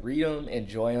it. It's like, read them,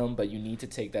 enjoy them, but you need to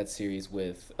take that series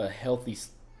with a healthy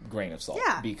grain of salt,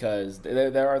 because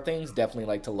there are things definitely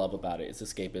like to love about it. It's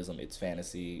escapism, it's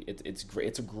fantasy, it's great,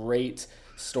 it's a great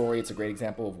story, it's a great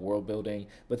example of world building,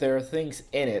 but there are things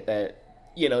in it that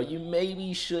you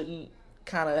maybe shouldn't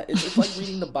it's like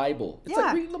reading the Bible. It's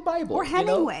like reading the Bible. Or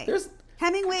Hemingway.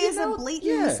 Hemingway is a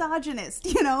blatant misogynist,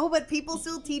 but people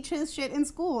still teach his shit in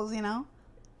schools,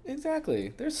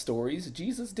 Exactly. There's stories.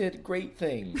 Jesus did great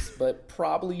things, but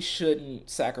probably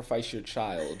shouldn't sacrifice your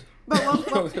child. But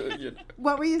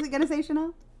what were you going to say,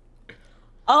 Chanel?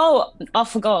 Oh, I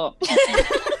forgot.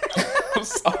 I'm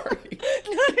sorry.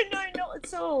 No, not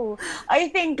at all. I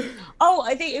think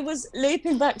it was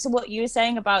looping back to what you were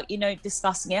saying about,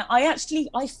 discussing it.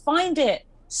 I find it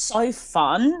so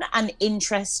fun and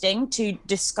interesting to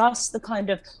discuss the kind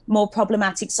of more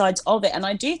problematic sides of it. And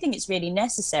I do think it's really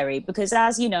necessary because,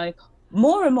 as you know,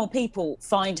 more and more people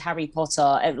find Harry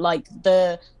Potter, like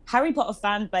the Harry Potter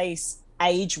fan base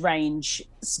age range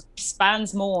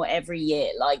spans more every year.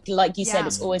 Like you said,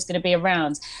 it's always going to be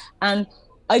around. And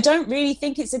I don't really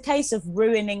think it's a case of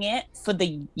ruining it for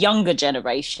the younger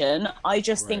generation. I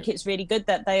just think it's really good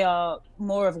that they are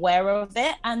more aware of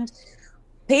it. And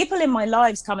people in my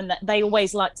lives come and they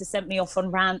always like to send me off on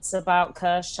rants about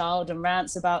Cursed Child and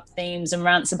rants about themes and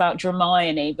rants about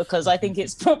Hermione, because I think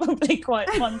it's probably quite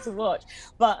fun to watch.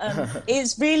 But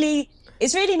it's really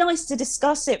nice to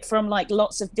discuss it from like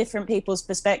lots of different people's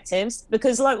perspectives,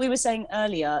 because like we were saying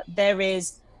earlier, there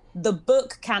is the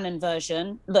book canon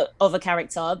version of a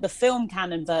character, the film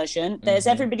canon version, there's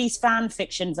everybody's fan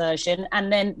fiction version,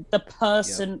 and then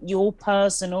your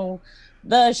personal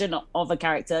version of a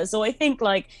character. So I think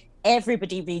like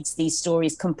everybody reads these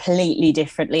stories completely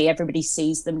differently, everybody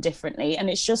sees them differently, and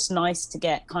it's just nice to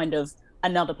get kind of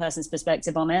another person's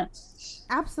perspective on it.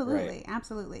 Absolutely.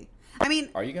 I mean,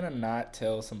 are you gonna not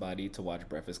tell somebody to watch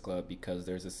Breakfast Club because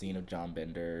there's a scene of John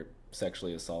Bender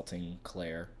sexually assaulting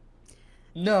Claire?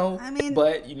 No, I mean,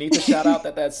 but you need to shout out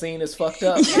that scene is fucked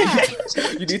up.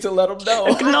 You need to let them know.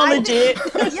 Acknowledge it.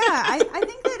 I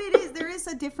think that there is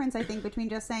a difference, I think, between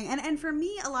just saying, and for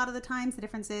me, a lot of the times the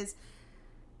difference is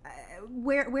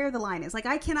where the line is. Like,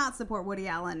 I cannot support Woody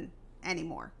Allen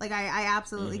anymore. Like, I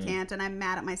absolutely can't, and I'm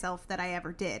mad at myself that I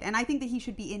ever did. And I think that he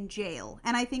should be in jail.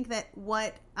 And I think that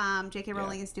what J.K.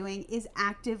 Rowling is doing is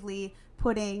actively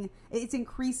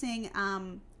increasing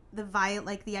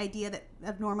the idea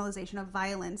of normalization of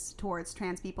violence towards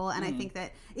trans people, and I think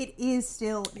that it is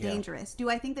still dangerous. Do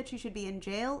I think that she should be in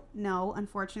jail? No,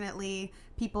 unfortunately,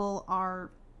 people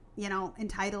are,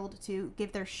 entitled to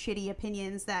give their shitty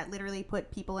opinions that literally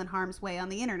put people in harm's way on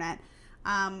the internet.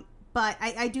 But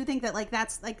I do think that, like,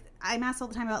 that's, like, I'm asked all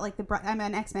the time about, like, I'm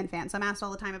an X-Men fan, so I'm asked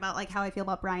all the time about, like, how I feel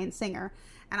about Bryan Singer.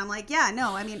 And I'm like, yeah,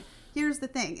 no, I mean, here's the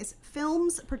thing, is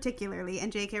films particularly,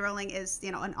 and J.K. Rowling is,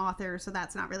 you know, an author, so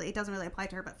that's not really, it doesn't really apply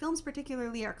to her, but films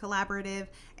particularly are collaborative,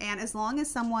 and as long as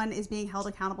someone is being held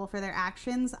accountable for their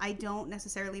actions, I don't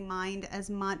necessarily mind as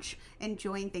much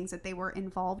enjoying things that they were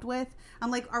involved with.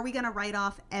 I'm like, are we going to write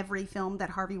off every film that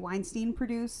Harvey Weinstein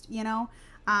produced, you know?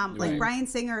 Like Bryan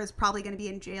Singer is probably going to be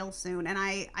in jail soon, and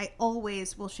I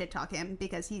always will shit talk him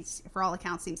because he's, for all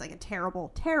accounts, seems like a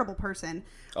terrible, terrible person.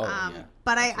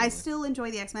 But I still enjoy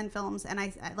the X-Men films, and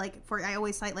I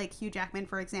always cite like Hugh Jackman,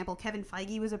 for example. Kevin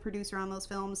Feige was a producer on those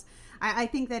films. I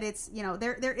think that it's, you know,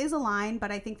 there is a line, but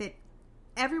I think that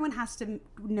everyone has to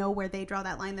know where they draw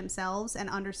that line themselves and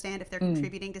understand if they're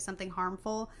contributing to something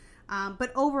harmful.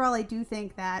 But overall, I do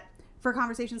think that for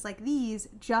conversations like these,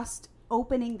 just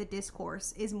opening the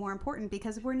discourse is more important,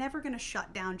 because we're never going to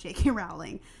shut down J.K.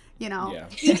 Rowling, you know.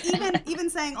 Even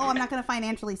saying, oh, I'm not going to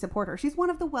financially support her, she's one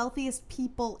of the wealthiest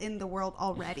people in the world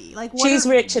already. Like, she's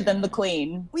richer than the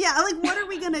Queen. Yeah, like, what are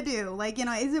we going to do? Like, you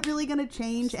know, is it really going to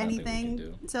change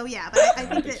anything? So yeah, but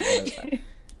I think that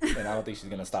and I don't think she's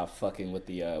gonna stop fucking with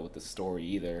the story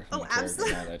either. Oh,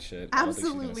 absolutely, all that shit.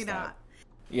 Absolutely not.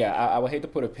 Yeah, I would hate to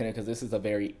put a pin in, because this is a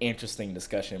very interesting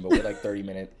discussion, but we're like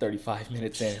 35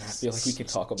 minutes in. I feel like we can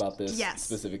talk about this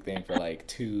specific thing for like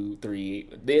 2, 3,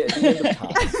 the end of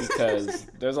time, because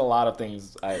there's a lot of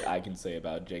things I can say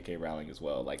about J.K. Rowling as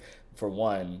well. Like, for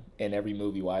one, in every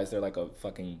movie, why is there like a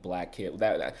fucking black kid?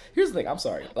 Here's the thing, I'm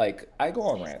sorry. Like, I go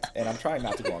on rants, and I'm trying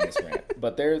not to go on this rant,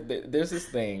 but there's this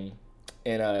thing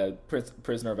in a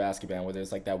Prisoner of Azkaban where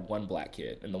there's like that one black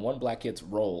kid, and the one black kid's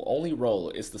only role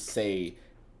is to say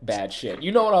bad shit.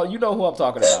 You know who I'm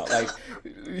talking about. Like,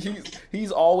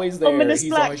 he's always there. Ominous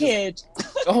black kid.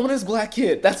 Ominous black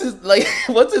kid. That's his, like,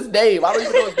 what's his name? I don't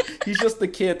even know. He's just the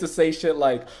kid to say shit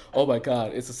like, oh my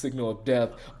god, it's a signal of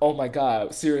death. Oh my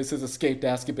god, Sirius has escaped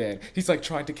Azkaban. He's like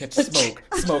trying to catch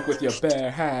smoke with your bare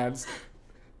hands.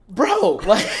 Bro,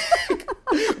 like,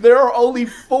 there are only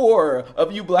 4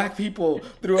 of you black people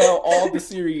throughout all the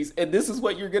series, and this is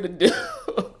what you're gonna do.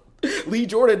 Lee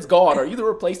Jordan's gone. Are you the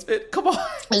replacement? Come on.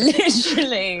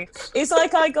 Literally. It's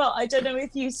like I don't know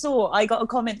if you saw, I got a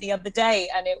comment the other day,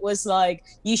 and it was like,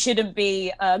 you shouldn't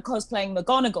be cosplaying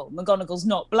McGonagall. McGonagall's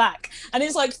not black. And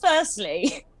it's like,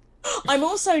 firstly, I'm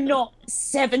also not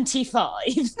 75.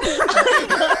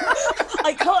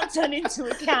 I can't turn into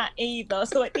a cat either,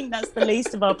 so I think that's the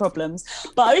least of our problems.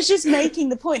 But I was just making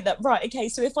the point that, right, okay,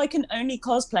 so if I can only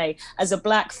cosplay as a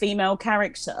black female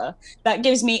character, that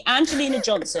gives me Angelina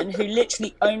Johnson, who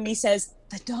literally only says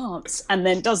the dance and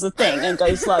then does the thing and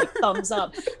goes like thumbs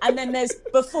up. And then there's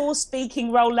before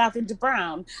speaking role Lavender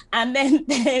Brown, and then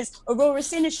there's Aurora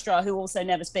Sinistra, who also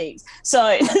never speaks. So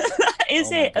that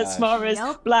is it as far as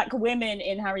black women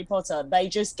in Harry Potter. They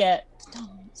just get the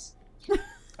dance.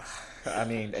 I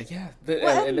mean, yeah.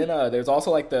 And then there's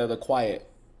also like the quiet.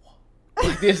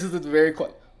 Like, this is very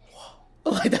quiet.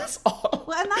 Like, that's all.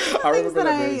 Well, and that's one of the things that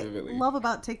I love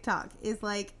about TikTok is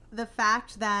like the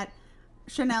fact that,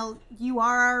 Chanel, you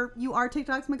are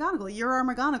TikTok's McGonagall. You're our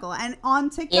McGonagall. And on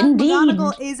TikTok, indeed,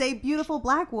 McGonagall is a beautiful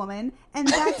black woman, and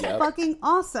that's fucking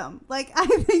awesome. Like, I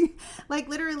think, like,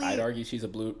 literally, I'd argue she's a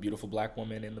beautiful black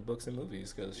woman in the books and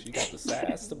movies, because she got the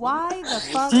sass. Why the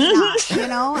fuck not? You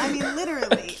know? I mean,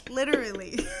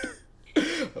 literally.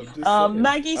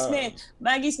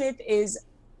 Maggie Smith is,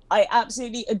 I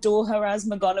absolutely adore her as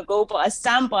McGonagall, but I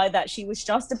stand by that she was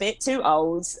just a bit too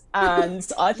old, and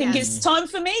I think it's time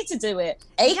for me to do it.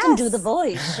 I can do the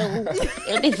voice, so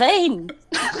it'll be fine.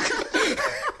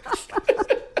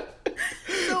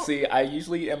 See, I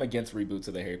usually am against reboots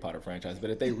of the Harry Potter franchise, but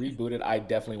if they reboot it, I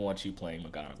definitely want you playing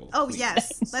McGonagall. Oh, please.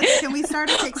 Yes. Can we start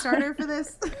a Kickstarter for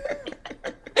this?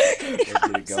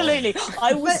 Absolutely.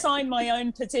 I will sign my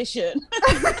own petition.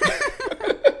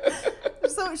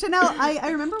 So, Chanel, I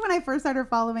remember when I first started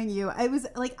following you, I was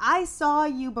like, I saw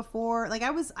you before, like I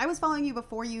was following you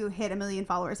before you hit 1 million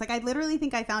followers. Like, I literally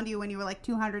think I found you when you were like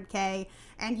 200K,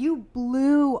 and you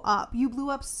blew up. You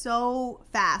blew up so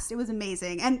fast. It was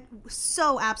amazing and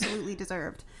so absolutely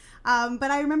deserved. But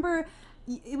I remember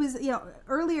it was, you know,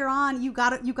 earlier on you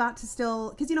got to still,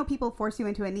 because, you know, people force you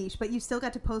into a niche, but you still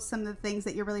got to post some of the things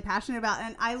that you're really passionate about.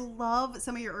 And I love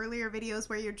some of your earlier videos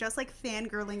where you're just like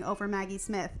fangirling over Maggie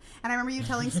Smith. And I remember you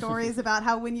telling stories about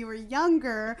how when you were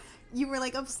younger, you were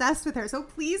like obsessed with her. So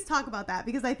please talk about that,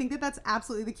 because I think that that's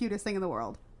absolutely the cutest thing in the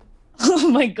world. Oh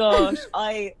my gosh.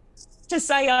 To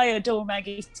say I adore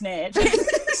Maggie Smith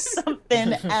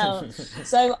something else.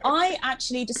 So I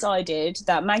actually decided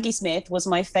that Maggie Smith was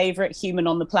my favorite human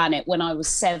on the planet when I was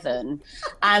 7.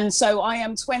 And so I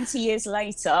am 20 years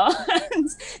later, and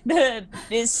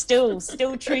it's still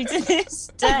true to this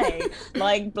day.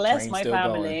 Like, bless my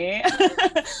family.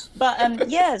 But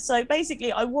yeah, so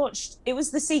basically I watched, it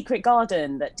was The Secret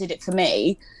Garden that did it for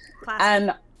me. Classic.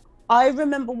 And I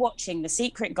remember watching The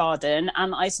Secret Garden,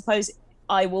 and I suppose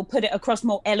I will put it across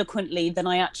more eloquently than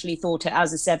I actually thought it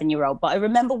as a 7-year-old. But I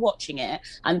remember watching it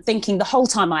and thinking the whole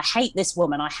time, I hate this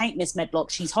woman. I hate Miss Medlock.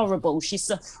 She's horrible. She's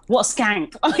what a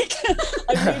skank.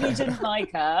 I really didn't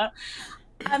like her.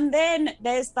 And then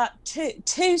there's that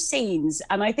two scenes,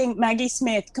 and I think Maggie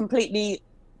Smith completely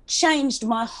changed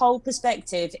my whole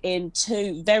perspective in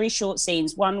 2 very short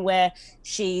scenes. One where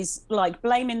she's like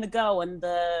blaming the girl, and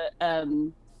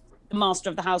the master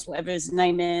of the house, whatever his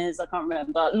name is, I can't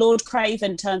remember, Lord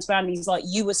Craven turns around and he's like,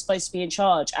 you were supposed to be in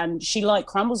charge, and she like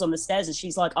crumbles on the stairs and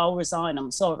she's like, I'll resign,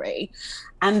 I'm sorry.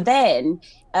 And then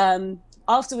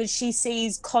afterwards she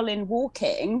sees Colin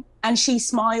walking and she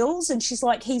smiles and she's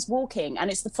like, he's walking,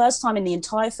 and it's the first time in the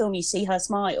entire film you see her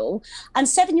smile. And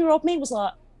 7-year-old me was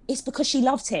like, it's because she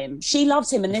loved him. She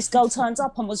loved him, and this girl turns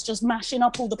up and was just mashing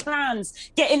up all the plans,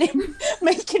 getting him,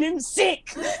 making him sick.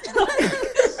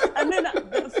 And then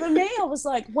for me, I was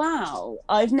like, wow,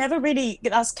 I've never really,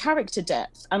 that's character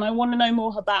depth, and I want to know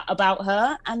more about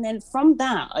her. And then from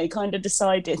that, I kind of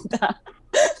decided that,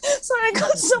 so I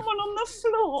got someone on the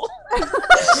floor.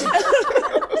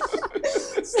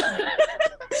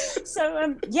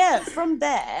 So yeah, from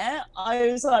there,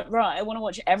 I was like, right, I want to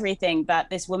watch everything that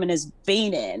this woman has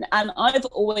been in. And I've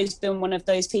always been one of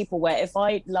those people where if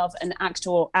I love an actor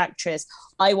or actress,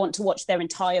 I want to watch their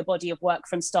entire body of work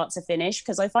from start to finish,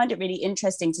 because I find it really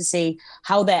interesting to see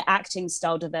how their acting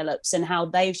style develops and how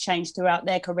they've changed throughout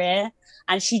their career.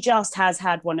 And she just has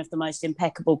had one of the most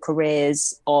impeccable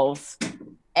careers of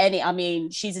any, I mean,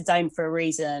 she's a dame for a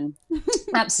reason.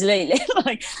 Absolutely.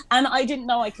 Like, and I didn't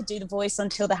know I could do the voice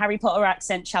until the Harry Potter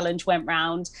accent challenge went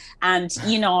round. And,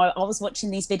 you know, I was watching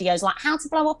these videos like how to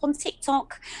blow up on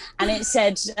TikTok. And it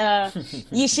said,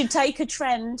 you should take a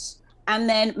trend and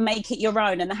then make it your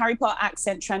own. And the Harry Potter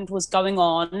accent trend was going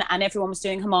on, and everyone was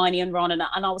doing Hermione and Ron. And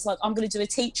I was like, I'm going to do a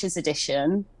teacher's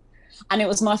edition. And it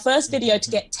was my first video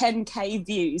to get 10K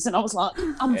views. And I was like,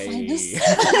 I'm famous.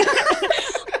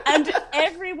 And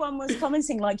everyone was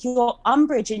commenting like, your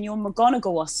Umbridge and your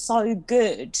McGonagall are so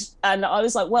good. And I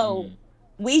was like, well,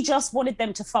 we just wanted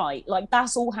them to fight. Like,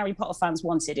 that's all Harry Potter fans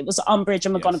wanted. It was Umbridge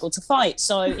and McGonagall to fight.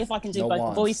 So if I can do both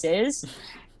the voices,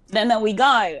 then there we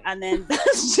go. And then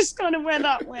that's just kind of where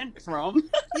that went from.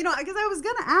 You know, because I was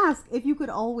going to ask if you could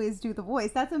always do the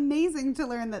voice. That's amazing to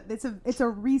learn that it's a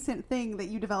recent thing that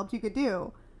you developed you could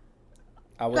do.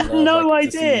 I would love, no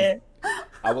idea.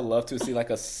 I would love to see like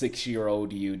a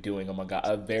 6-year-old you doing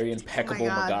a very impeccable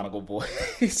McGonagall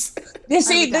voice. You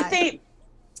see,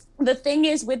 the thing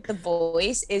is with the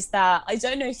voice is that, I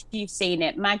don't know if you've seen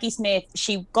it, Maggie Smith,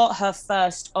 she got her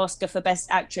first Oscar for Best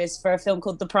Actress for a film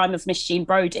called The Prime of Miss Jean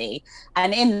Brodie.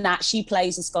 And in that, she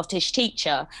plays a Scottish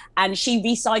teacher. And she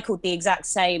recycled the exact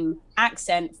same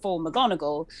accent for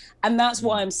McGonagall. And that's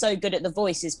why I'm so good at the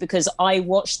voices, because I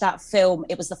watched that film.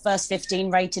 It was the first 15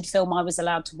 rated film I was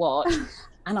allowed to watch.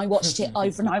 And I watched it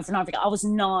over and over and over again. I was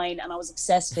 9 and I was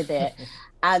obsessed with it.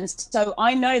 And so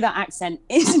I know that accent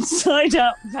inside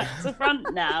out, back to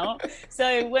front now.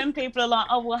 So when people are like,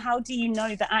 oh, well, how do you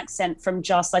know the accent from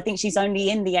just, I think she's only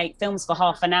in the 8 films for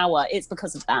half an hour. It's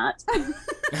because of that.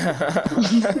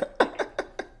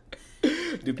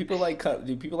 Do people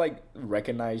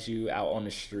recognize you out on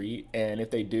the street? And if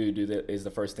they is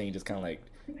the first thing just kind of like,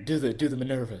 do the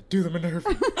Minerva.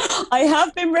 I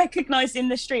have been recognized in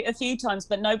the street a few times,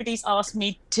 but nobody's asked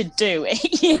me to do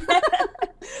it yet.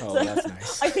 Oh, so that's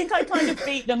nice. I think I kind of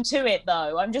beat them to it,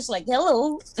 though. I'm just like,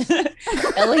 hello.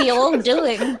 How are you all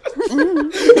doing?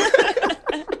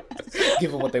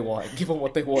 Give them what they want.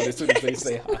 As soon as they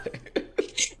say hi.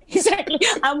 Exactly.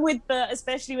 And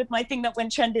especially with my thing that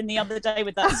went trending the other day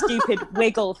with that stupid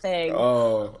wiggle thing.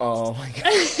 Oh my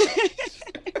God.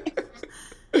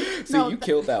 See, you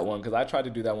killed that one, because I tried to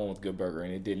do that one with Good Burger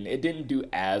and it didn't do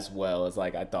as well as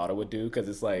like I thought it would do, because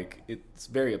it's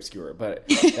very obscure. But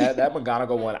that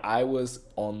McGonagall one, I was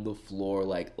on the floor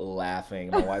like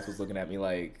laughing. My wife was looking at me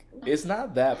like, it's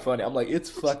not that funny. I'm like, it's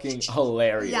fucking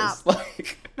hilarious. Yeah.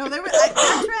 Like, no,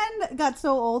 that trend got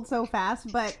so old so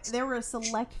fast, but there were a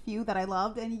select few that I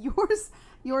loved, and yours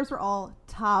were all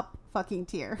top fucking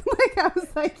tear. Like, I was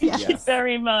like, yes.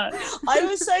 Very much. I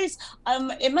was so,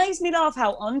 it makes me laugh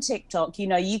how on TikTok, you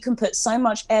know, you can put so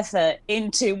much effort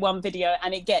into one video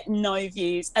and it get no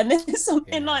views. And then there's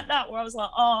something like that where I was like,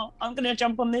 oh, I'm going to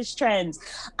jump on this trend.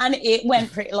 And it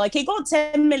went pretty, like, it got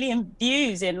 10 million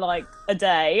views in like a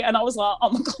day. And I was like, oh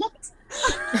my God.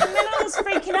 And then I was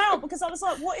freaking out because I was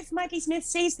like, what if Maggie Smith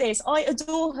sees this? I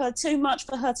adore her too much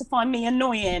for her to find me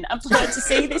annoying and for her to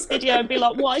see this video and be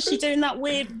like, why is she doing that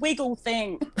weird wiggle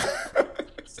thing?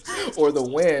 Or the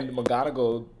wind,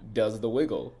 McGonagall does the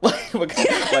wiggle.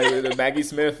 like Maggie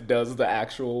Smith does the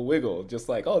actual wiggle. Just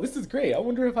like, oh, this is great. I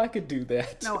wonder if I could do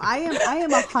that. No, I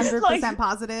am 100%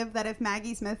 positive that if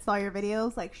Maggie Smith saw your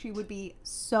videos, like, she would be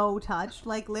so touched.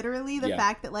 Like, literally the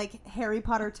fact that like Harry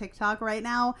Potter TikTok right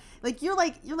now, like you're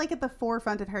at the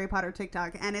forefront of Harry Potter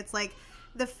TikTok, and it's like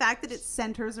the fact that it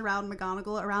centers around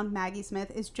McGonagall, around Maggie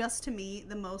Smith, is just, to me,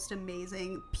 the most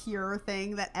amazing, pure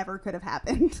thing that ever could have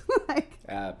happened. Like,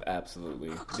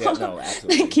 absolutely. Yeah, no,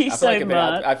 absolutely. Thank you so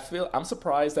much. I'm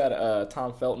surprised that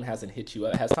Tom Felton hasn't hit you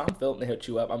up. Has Tom Felton hit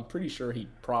you up? I'm pretty sure he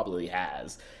probably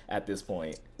has at this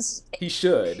point. He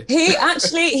should.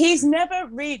 He's never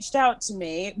reached out to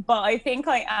me, but I think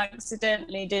I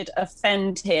accidentally did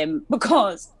offend him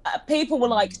because people were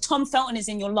like, Tom Felton is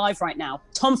in your live right now.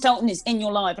 Tom Felton is in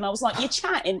your live. And I was like, you're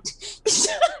chatting.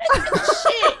 Shit,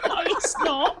 no, he's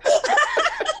not.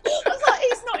 I was like,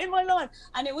 he's not in my live.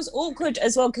 And it was awkward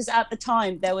as well because at the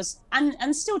time there was,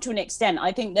 and still to an extent,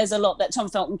 I think there's a lot that Tom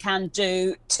Felton can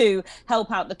do to help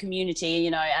out the community,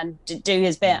 you know, and do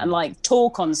his bit and like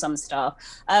talk on some stuff.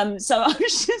 So I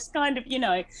was just kind of, you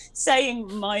know,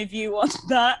 saying my view on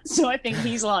that. So I think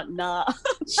he's like, nah.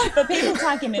 But people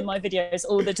tag him in my videos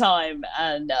all the time,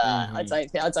 and I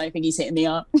don't think he's hitting me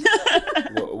up.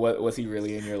 What was he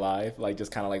really in your life? Like,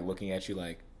 just kind of like looking at you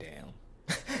like, damn,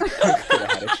 could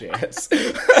have had a chance.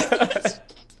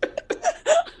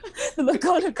 The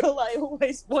McGonagall I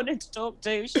always wanted to talk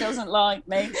to. She doesn't like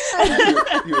me.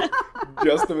 He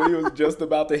was just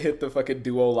about to hit the fucking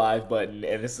duo live button,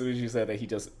 and as soon as you said that, he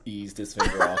just eased his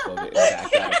finger off of it and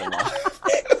backed out of the live.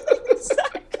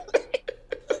 Exactly.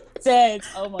 Dead.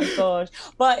 Oh my gosh.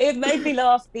 But it made me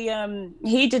laugh.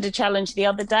 He did a challenge the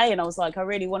other day, and I was like, I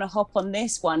really want to hop on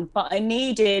this one, but I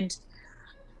needed.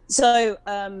 So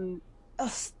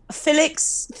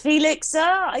Felixa,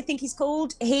 I think he's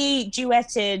called. He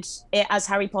duetted it as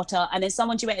Harry Potter, and then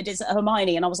someone duetted it as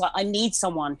Hermione, and I was like, I need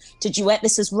someone to duet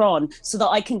this as Ron so that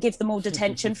I can give them all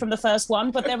detention from the first one.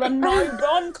 But there are no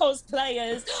Ron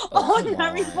cosplayers on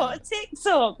Harry Potter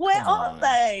TikTok. Where are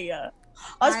they?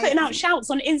 I was putting out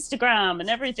shouts on Instagram and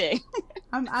everything.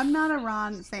 I'm not a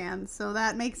Ron fan, so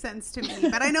that makes sense to me.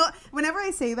 But I know whenever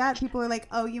I say that, people are like,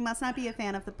 oh, you must not be a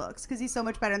fan of the books because he's so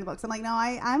much better in the books. I'm like, no,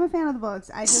 I'm a fan of the books.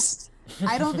 I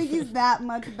don't think he's that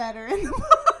much better in the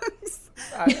books.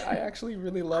 I actually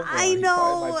really love Ron. I know. He's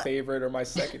probably my favorite or my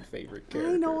second favorite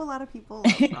character. I know a lot of people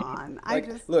love Ron.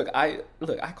 I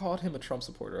called him a Trump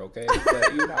supporter, okay?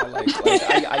 But, you know,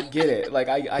 I get it. Like,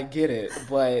 I get it.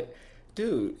 But,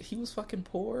 dude, he was fucking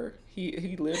poor.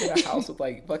 He lived in a house with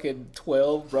like fucking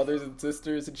 12 brothers and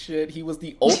sisters and shit. He was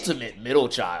the ultimate middle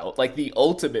child. Like the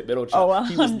ultimate middle child. Oh,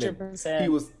 100%.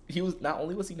 He was not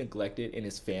only was he neglected in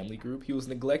his family group, he was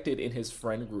neglected in his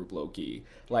friend group, low-key.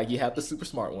 Like, you have the super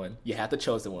smart one, you have the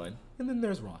chosen one, and then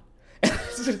there's Ron.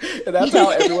 And that's how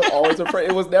everyone always afraid.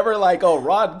 It was never like, oh,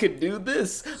 Ron could do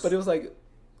this, but it was like,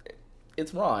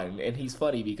 it's Ron, and he's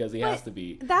funny because he has to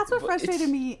be. That's what frustrated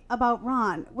me about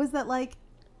Ron, was that, like,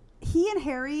 he and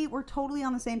Harry were totally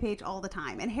on the same page all the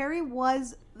time. And Harry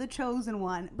was the chosen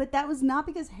one. But that was not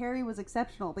because Harry was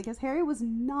exceptional. Because Harry was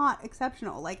not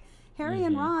exceptional. Like, Harry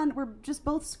and Ron were just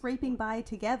both scraping by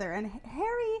together. And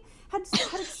Harry had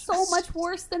it so much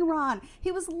worse than Ron.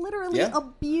 He was literally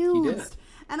abused.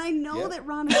 And I know that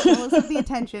Ron is jealous of the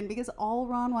attention because all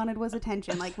Ron wanted was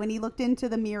attention. Like, when he looked into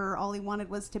the mirror, all he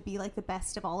wanted was to be, like, the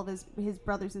best of all of his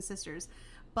brothers and sisters.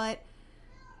 But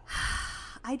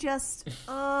I just,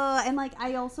 and, like,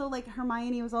 I also, like,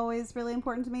 Hermione was always really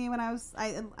important to me when I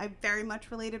very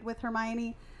much related with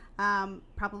Hermione.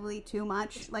 Probably too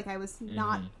much. Like, I was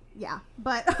not,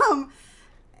 but,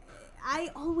 I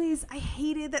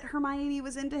hated that Hermione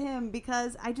was into him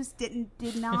because I just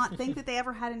did not think that they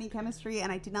ever had any chemistry,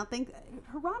 and I did not think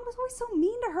Ron was always so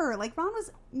mean to her. Like, Ron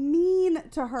was mean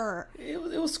to her. It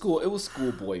was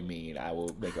schoolboy mean. I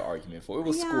will make an argument for it.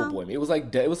 Was schoolboy mean. It was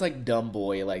like dumb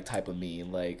boy like type of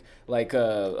mean. Like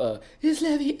it's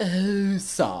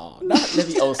Leviosa, not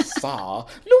Leviosa.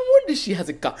 No, what wonder she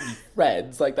hasn't got any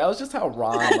friends. Like, that was just how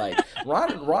Ron, like,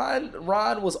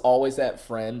 Ron was always that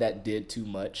friend that did too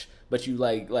much, but you,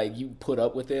 like, you put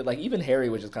up with it. Like, even Harry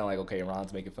was just kind of like, okay,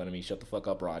 Ron's making fun of me. Shut the fuck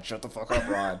up, Ron. Shut the fuck up,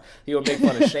 Ron. He would make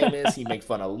fun of Seamus. He'd make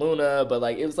fun of Luna. But,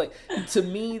 like, it was, like, to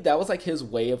me, that was, like, his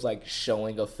way of, like,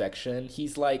 showing affection.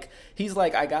 He's like,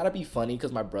 I gotta be funny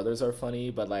because my brothers are funny,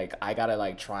 but, like, I gotta,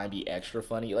 like, try and be extra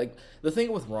funny. Like, the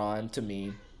thing with Ron, to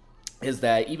me, is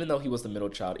that even though he was the middle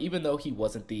child, even though he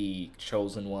wasn't the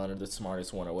chosen one or the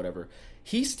smartest one or whatever,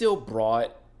 he still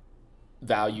brought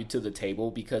value to the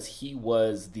table because he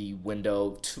was the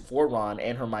window for Ron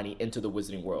and Hermione into the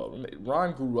Wizarding world.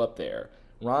 Ron grew up there.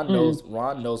 Ron knows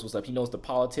what's up. He knows the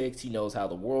politics. He knows how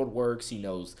the world works. He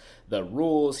knows the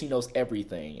rules. He knows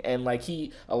everything. And like a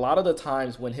lot of the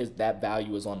times when that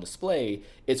value is on display,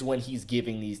 it's when he's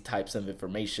giving these types of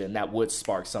information that would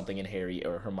spark something in Harry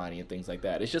or Hermione and things like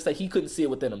that. It's just that he couldn't see it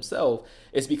within himself.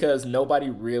 It's because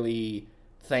nobody really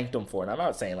thanked him for it. And I'm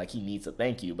not saying like he needs a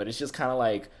thank you, but it's just kind of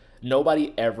like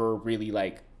nobody ever really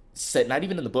like said, not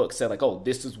even in the book, said like, oh,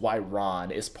 this is why Ron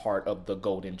is part of the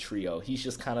Golden Trio. He's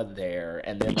just kind of there,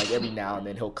 and then like every now and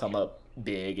then he'll come up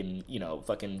big and, you know,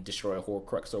 fucking destroy a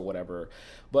Horcrux or whatever.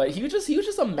 But he was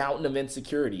just a mountain of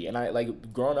insecurity. And I,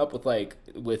 like, growing up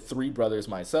with three brothers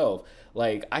myself,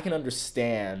 like, I can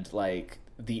understand like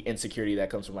the insecurity that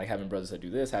comes from like having brothers that do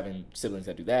this, having siblings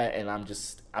that do that, and I'm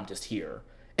just here.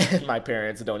 And my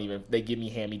parents they give me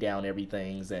hand-me-down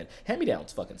everythings, and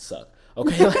hand-me-downs fucking suck.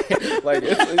 Okay, like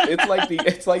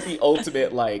it's like the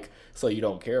ultimate like, so you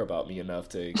don't care about me enough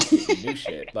to get me new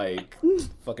shit. Like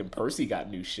fucking Percy got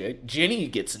new shit, Ginny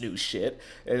gets new shit,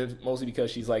 and it's mostly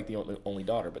because she's like the only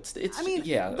daughter. But it's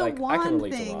the like wand I can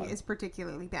relate thing to Ron. is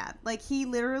particularly bad. Like he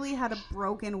literally had a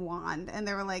broken wand, and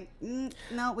they were like,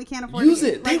 no, we can't afford use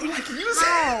it. it. They were like, use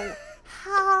it.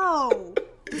 How?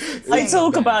 I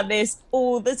talk about this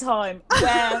all the time.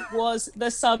 Where was the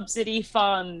subsidy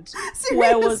fund? Seriously?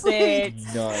 Where was it?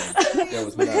 None. There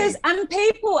was Because none. and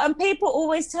people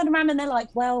always turn around and they're like,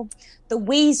 well, the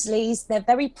Weasleys, they're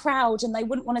very proud and they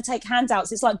wouldn't want to take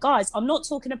handouts. It's like, guys, I'm not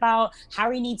talking about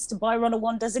Harry needs to buy Ron a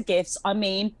wand as a gift. I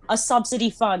mean a subsidy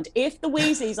fund. If the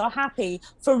Weasleys are happy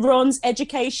for Ron's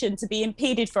education to be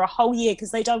impeded for a whole year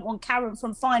because they don't want Karen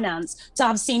from finance to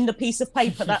have seen the piece of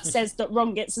paper that says that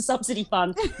Ron gets a subsidy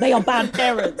fund, they are bad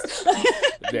parents.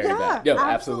 Very bad. Yo,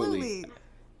 absolutely.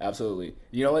 Absolutely.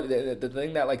 You know what? The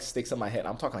thing that like sticks in my head,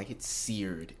 I'm talking like it's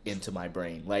seared into my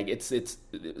brain. Like it's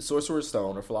Sorcerer's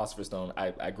Stone or Philosopher's Stone.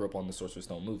 I grew up on the Sorcerer's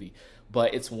Stone movie,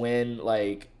 but it's when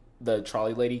like the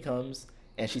trolley lady comes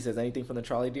and she says anything from the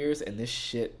Trolley Dears, and this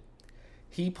shit,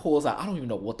 he pulls out, I don't even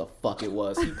know what the fuck it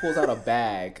was. He pulls out a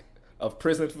bag of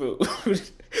prison food.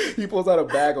 He pulls out a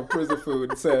bag of prison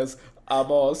food and says, "I'm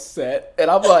all set."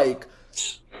 And I'm like,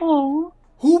 oh,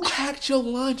 who packed your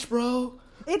lunch, bro?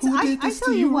 I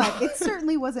tell you what, it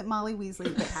certainly wasn't Molly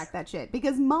Weasley that packed that shit,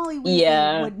 because Molly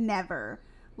Weasley would never.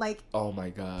 Like, oh my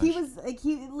gosh, he was like,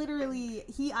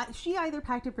 she either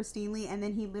packed it pristinely and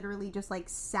then he literally just like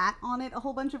sat on it a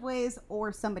whole bunch of ways,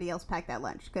 or somebody else packed that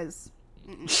lunch, because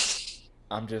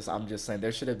I'm just saying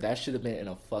that should have been in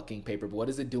a fucking paper. But what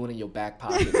is it doing in your back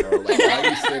pocket, bro? Like, why are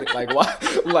you sitting like why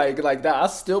like that? I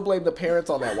still blame the parents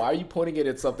on that. Why are you putting it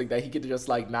in something that he could just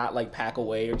like not like pack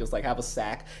away or just like have a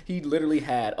sack? He literally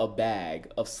had a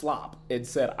bag of slop and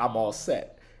said, "I'm all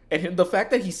set." And the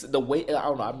fact that the way, I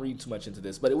don't know, I'm reading too much into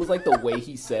this, but it was like the way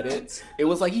he said it. It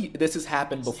was like this has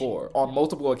happened before on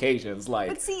multiple occasions. Like,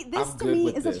 but see, this to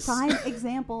me is a prime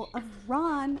example of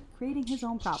Ron creating his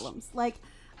own problems. Like,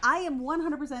 I am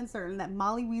 100% certain that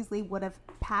Molly Weasley would have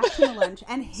packed him a lunch,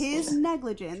 and his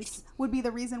negligence would be the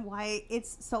reason why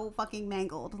it's so fucking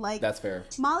mangled. Like, that's fair.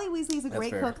 Molly Weasley is a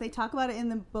great cook. They talk about it in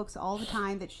the books all the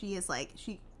time, that she is like,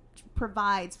 she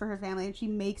provides for her family and she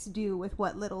makes do with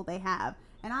what little they have.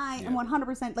 And I am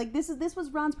 100% like, this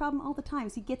was Ron's problem all the time.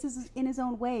 He gets in his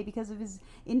own way because of his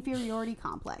inferiority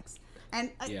complex. And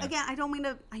again, I don't mean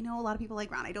to, I know a lot of people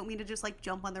like Ron. I don't mean to just like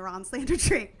jump on the Ron slander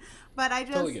train, but I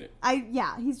just, totally get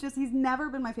it. he's never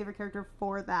been my favorite character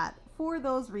for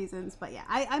those reasons. But yeah,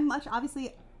 I'm much,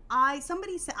 obviously,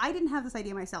 somebody said, I didn't have this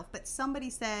idea myself, but somebody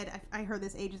said, I heard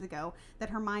this ages ago, that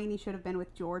Hermione should have been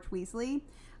with George Weasley.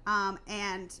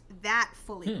 And that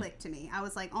fully clicked to me. I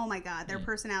was like, oh my God, their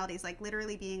personalities, like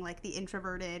literally being like the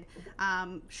introverted,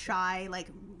 shy, like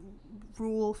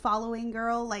rule following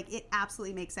girl, like it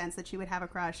absolutely makes sense that she would have a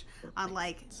crush on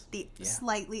like the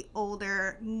slightly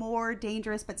older, more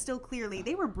dangerous, but still clearly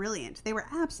they were brilliant. They were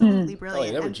absolutely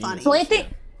brilliant and funny. So I think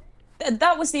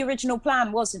that was the original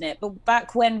plan, wasn't it? But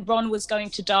back when Ron was going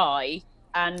to die,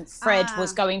 and Fred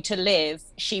was going to live,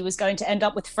 she was going to end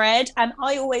up with Fred. And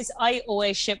I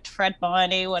always shipped Fred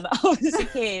Hermione when I was a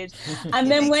kid. And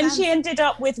then when she ended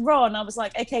up with Ron, I was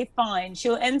like, okay, fine. She's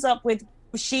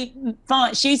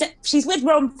with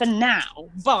Ron for now,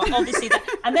 but obviously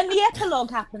and then the epilogue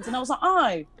happens, and I was like,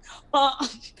 oh,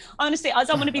 but honestly, I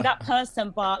don't want to be that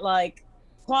person, but like,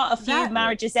 quite a few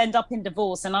marriages end up in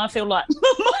divorce, and I feel like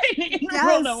Hermione and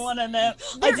Ron are one of them.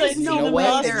 I don't see them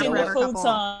lasting the full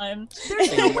time.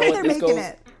 There's no way they're making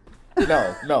it.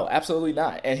 No, absolutely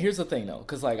not. And here's the thing, though,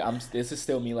 because like this is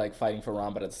still me like fighting for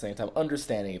Ron, but at the same time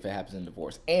understanding if it happens in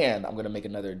divorce. And I'm gonna make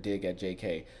another dig at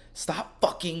JK. Stop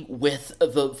fucking with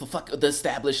the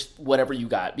established whatever you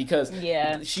got, because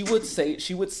she would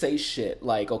say shit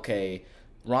like, okay,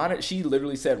 Ron, she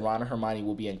literally said Ron and Hermione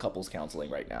will be in couples counseling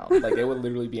right now. Like, they would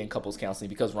literally be in couples counseling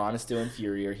because Ron is still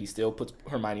inferior. He still puts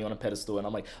Hermione on a pedestal. And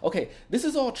I'm like, okay, this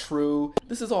is all true.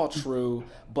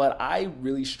 But I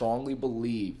really strongly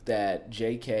believe that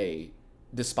JK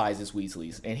despises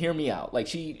Weasleys. And hear me out. Like,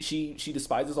 she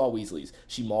despises all Weasleys.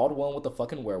 She mauled one with the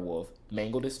fucking werewolf,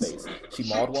 mangled his face. She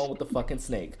mauled one with the fucking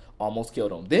snake, almost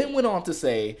killed him. Then went on to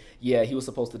say, yeah, he was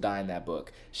supposed to die in that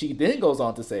book. She then goes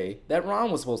on to say that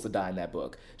Ron was supposed to die in that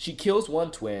book. She kills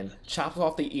one twin, chops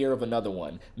off the ear of another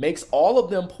one, makes all of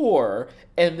them poor,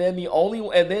 and then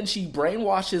she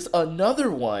brainwashes another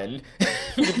one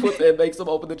and makes them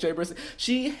open the chambers.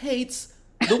 She hates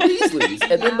the Weasleys,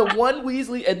 and then the one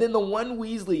Weasley,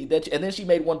 and then she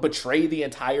made one betray the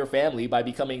entire family by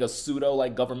becoming a pseudo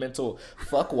like governmental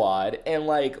fuckwad. And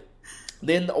like,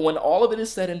 then when all of it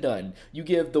is said and done, you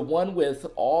give the one with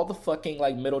all the fucking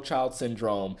like middle child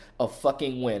syndrome a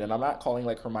fucking win. And I'm not calling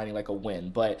like Hermione like a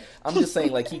win, but I'm just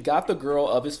saying like he got the girl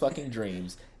of his fucking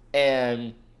dreams,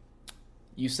 and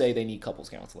you say they need couples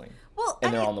counseling,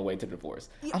 and they're on the way to divorce.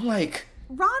 I'm like,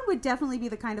 Ron would definitely be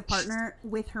the kind of partner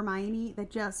with Hermione that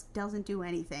just doesn't do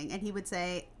anything. And he would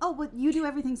say, oh, well, you do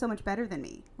everything so much better than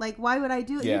me. Like, why would I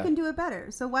do it? Yeah. You can do it better.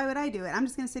 So why would I do it? I'm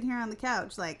just going to sit here on the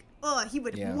couch. Like, he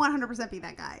would 100% be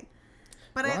that guy.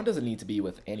 But Ron doesn't need to be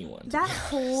with anyone. That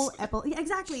whole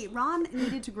exactly. Ron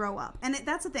needed to grow up. And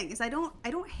that's the thing, is I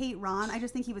don't hate Ron. I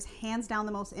just think he was hands down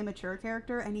the most immature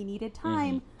character, and he needed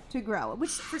time to grow,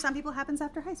 which for some people happens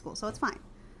after high school. So it's fine.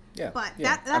 Yeah, but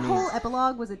that whole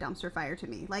epilogue was a dumpster fire to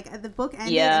me. Like, the book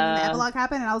ended and the epilogue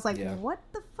happened, and I was like, what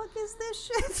the fuck is this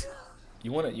shit?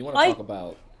 You want to talk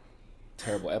about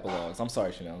terrible epilogues? I'm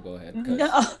sorry, Chanel, go ahead.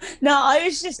 No, I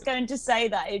was just going to say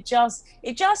that it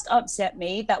just upset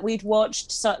me that we'd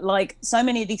watched so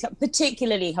many of these,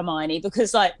 particularly Hermione,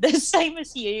 because like the same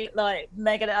as you, like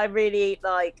Megan, I really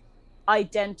like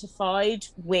identified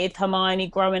with Hermione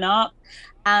growing up,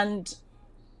 and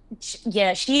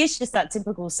she is just that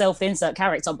typical self-insert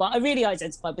character, but I really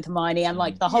identified with Hermione, and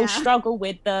like the whole struggle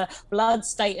with the blood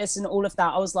status and all of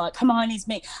that. I was like, Hermione's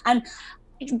me. And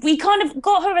we kind of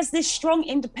got her as this strong,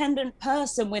 independent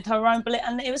person with her own belief,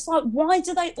 and it was like, why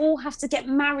do they all have to get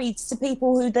married to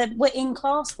people who they were in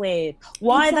class with?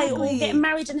 Why are they all getting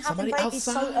married and having babies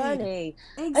so early?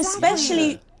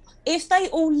 Especially if they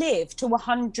all live to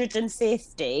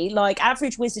 150, like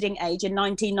average wizarding age in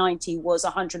 1990 was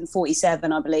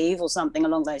 147, I believe, or something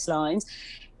along those lines.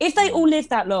 If they all live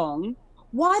that long,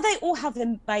 why are they all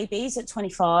having babies at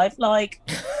 25? Like,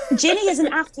 Ginny is an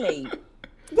athlete.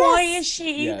 Why is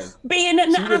she being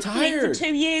an athlete for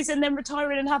 2 years and then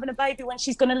retiring and having a baby when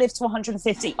she's going to live to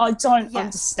 150? I don't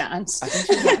understand. I think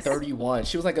she was like 31.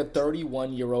 She was like a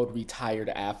 31-year-old retired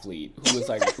athlete who was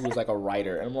like a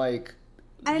writer. And I'm like,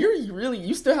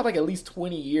 you still have like at least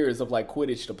 20 years of like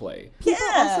Quidditch to play. People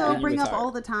also bring up all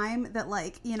the time that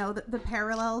like, you know, the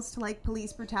parallels to like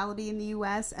police brutality in the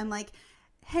US, and like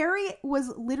Harry was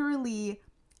literally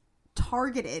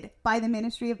targeted by the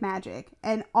Ministry of Magic,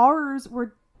 and ours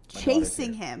were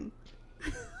chasing him.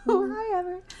 Oh, hi,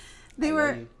 Ever. They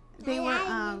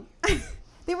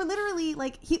were literally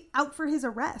like out for his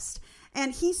arrest.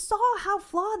 And he saw how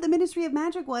flawed the Ministry of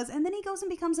Magic was, and then he goes and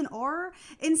becomes an Auror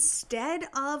instead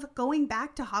of going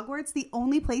back to Hogwarts, the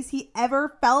only place he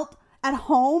ever felt at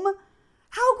home.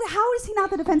 How is he not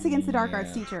the Defense Against the Dark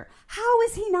Arts teacher? How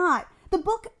is he not? The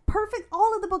book,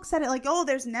 all of the books said it, like, oh,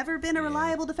 there's never been a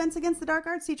reliable Defense Against the Dark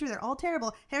Arts teacher. They're all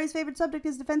terrible. Harry's favorite subject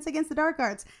is Defense Against the Dark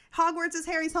Arts. Hogwarts is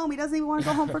Harry's home. He doesn't even want to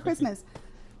go home for Christmas.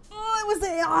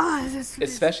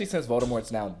 Especially since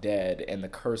Voldemort's now dead and the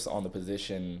curse on the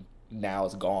position now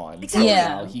is gone. Exactly. So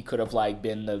now he could have like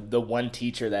been the one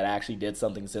teacher that actually did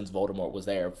something since Voldemort was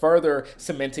there, further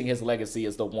cementing his legacy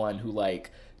as the one who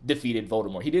like defeated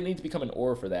Voldemort. He didn't need to become an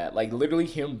Auror for that. Like, literally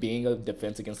him being a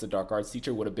Defense Against the Dark Arts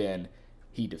teacher would have been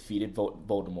he defeated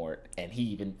Voldemort, and he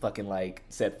even fucking like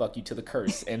said "fuck you" to the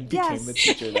curse and became the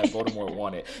teacher that Voldemort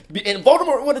wanted. And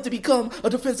Voldemort wanted to become a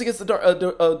defense against the dark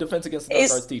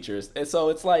arts teachers. And so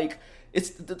it's like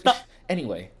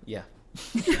anyway, yeah.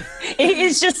 It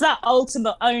is just that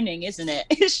ultimate owning, isn't it?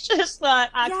 It's just like,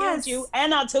 I killed you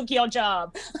and I took your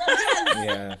job.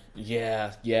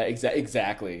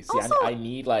 Exactly. See, also, I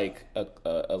need like a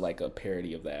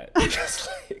parody of that. Just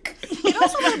like... It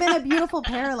also would have been a beautiful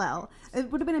parallel. It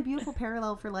would have been a beautiful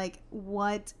parallel for like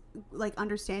what like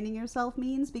understanding yourself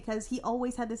means, because he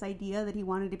always had this idea that he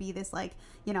wanted to be this like,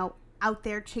 you know, out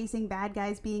there chasing bad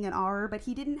guys, being an Auror, but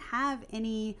he didn't have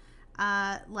any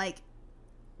like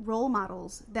role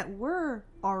models that were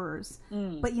Aurors.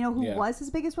 But you know who was his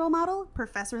biggest role model?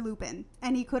 Professor Lupin.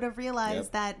 And he could have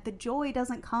realized that the joy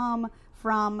doesn't come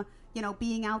from, you know,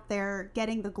 being out there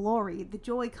getting the glory. The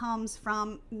joy comes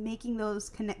from making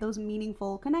those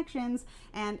meaningful connections.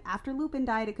 And after Lupin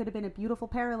died, it could have been a beautiful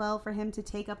parallel for him to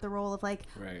take up the role of like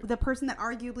the person that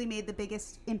arguably made the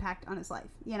biggest impact on his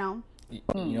life, you know?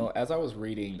 You know, as I was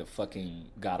reading the fucking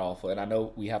god awful, and I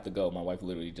know we have to go, my wife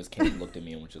literally just came and looked at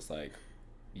me and was just like,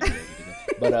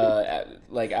 but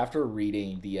like after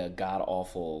reading the god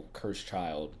awful Cursed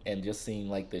Child and just seeing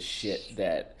like the shit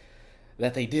that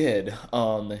they did,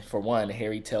 for one,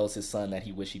 Harry tells his son that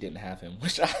he wished he didn't have him,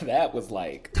 which that was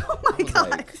like, oh my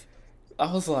god,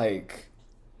 I was like,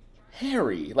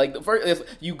 Harry, like the first, if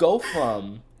you go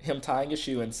from him tying a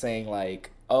shoe and saying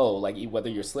like, oh, like whether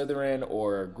you're Slytherin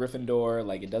or Gryffindor,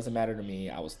 like it doesn't matter to me,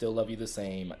 I will still love you the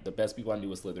same, the best people I knew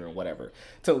was Slytherin, whatever,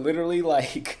 to literally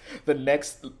like the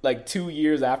next like 2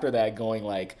 years after that going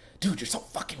like, dude, you're so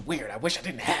fucking weird, I wish I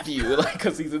didn't have you, like,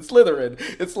 because he's in Slytherin.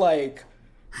 It's like,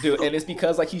 dude, and it's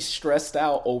because like he's stressed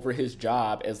out over his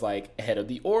job as like head of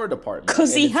the Auror department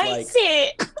because he hates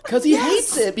it. Because he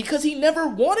hates it, because he never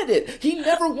wanted it. He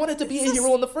never wanted to be a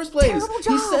hero in the first place.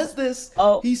 He says this.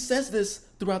 He says this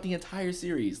throughout the entire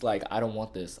series. Like, I don't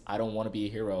want this. I don't want to be a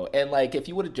hero. And like, if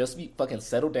he would have just fucking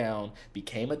settled down,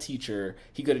 became a teacher,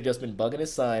 he could have just been bugging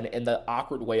his son in the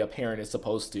awkward way a parent is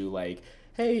supposed to. Like,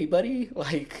 hey, buddy,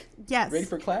 like, ready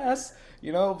for class?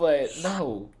 You know, but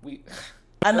no,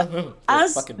 And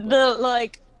as the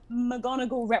like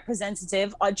McGonagall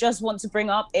representative, I just want to bring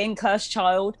up in Cursed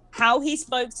Child, how he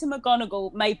spoke to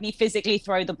McGonagall made me physically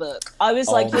throw the book. I was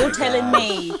like, you're telling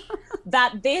me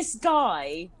that this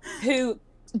guy who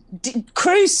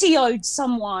crucioed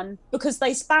someone because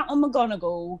they spat on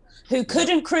McGonagall, who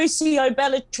couldn't crucio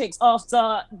Bellatrix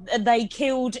after they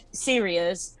killed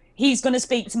Sirius, he's going to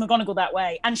speak to McGonagall that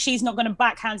way, and she's not going to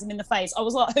backhand him in the face. I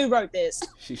was like, who wrote this?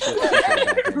 She should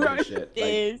have wrote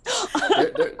this.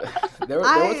 Like, there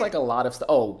was like a lot of stuff.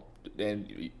 Oh,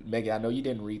 and Megan, I know you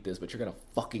didn't read this, but you're going to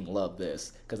fucking love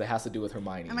this because it has to do with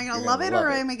Hermione. Am I going to love it,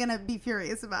 or am I going to be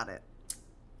furious about it?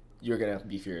 You're going to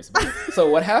be furious about it. So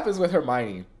what happens with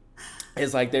Hermione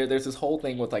is like there's this whole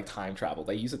thing with like time travel.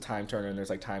 They use a time turner and there's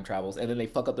like time travels, and then they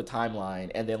fuck up the timeline,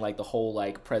 and then like the whole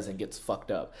like present gets fucked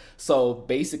up. So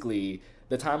basically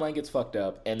the timeline gets fucked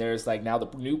up, and there's like now the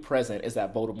new present is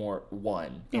that Voldemort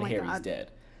won and Harry's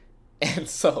dead. And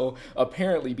so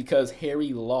apparently because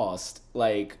Harry lost,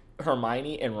 like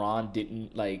Hermione and Ron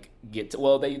didn't like get to,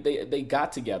 well they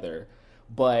got together,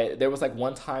 but there was like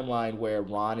one timeline where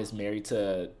Ron is married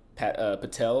to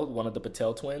Patel, one of the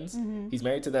Patel twins. He's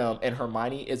married to them, and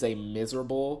Hermione is a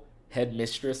miserable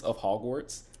headmistress of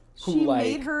Hogwarts. Who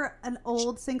made her an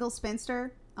old single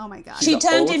spinster. Oh my god. She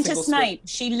turned into Snape.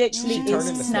 She literally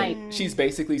is Snape. She's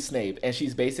basically Snape, and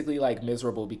she's basically like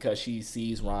miserable because she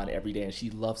sees Ron every day and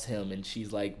she loves him, and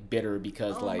she's like bitter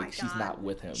because she's not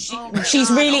with him.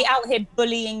 She's really out here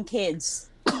bullying kids.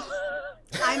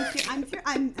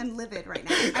 I'm livid right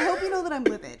now. I hope you know that I'm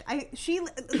livid.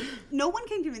 No one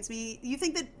can convince me. You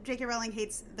think that J.K. Rowling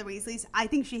hates the Weasleys? I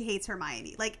think she hates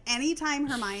Hermione. Like, anytime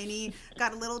Hermione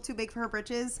got a little too big for her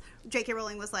britches, J.K.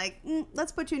 Rowling was like,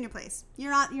 "Let's put you in your place.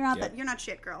 You're not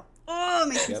shit, girl." Oh, it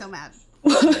makes me so mad.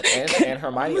 And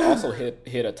Hermione also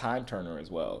hit a time turner as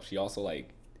well. She also like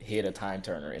hit a time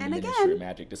turner in the Ministry of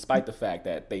Magic, despite the fact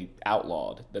that they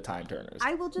outlawed the time turners.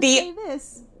 I will just say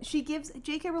this.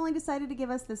 J.K. Rowling decided to give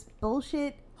us this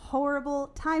bullshit, horrible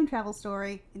time travel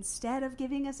story instead of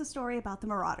giving us a story about the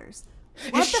Marauders.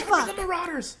 What the fuck? The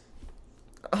Marauders!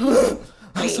 I'm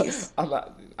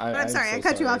sorry, I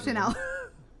cut you off, Chanel.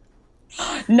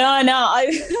 No, I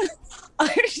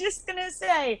was just gonna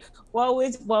say, while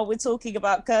we're talking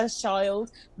about Cursed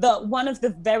Child, that one of the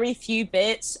very few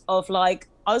bits of like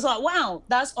I was like, wow,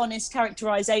 that's honest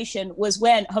characterization, was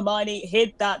when Hermione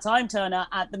hid that time turner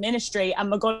at the Ministry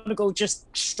and McGonagall just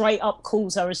straight up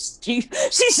calls her a stupid.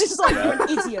 She's just like, you're an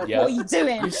idiot. What are you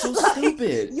doing? You're so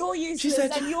stupid. You're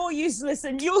useless and you're useless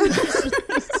and you're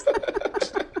useless.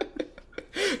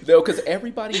 No, because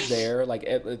everybody there, like,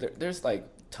 there's like,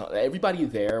 everybody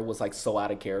there was like so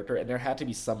out of character, and there had to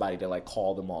be somebody to like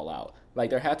call them all out. Like,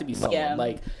 there had to be someone.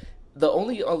 Like, the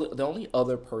only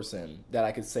other person that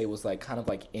I could say was like kind of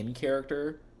like in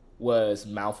character was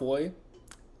Malfoy.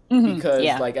 Because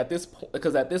like at this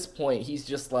point he's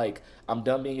just like, I'm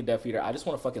done being a Death Eater. I just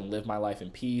want to fucking live my life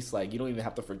in peace. Like, you don't even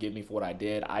have to forgive me for what I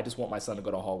did. I just want my son to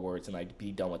go to Hogwarts and like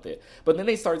be done with it. But then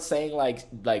they start saying like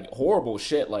horrible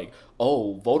shit like,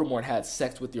 oh, Voldemort had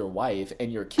sex with your wife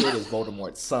and your kid is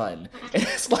Voldemort's son. And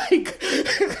it's like,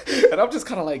 and I'm just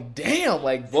kind of like, damn,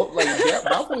 like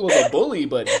Malfoy was a bully,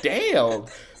 but damn,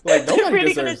 like nobody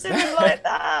really deserves that. Like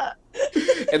that.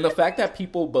 And the fact that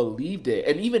people believed it,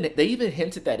 and they even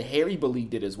hinted that Harry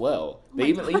believed it as well. They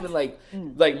even like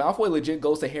Malfoy legit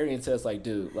goes to Harry and says like,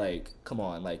 dude, like, come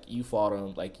on, like, you fought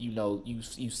him, like, you know,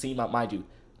 you've seen my, mind you,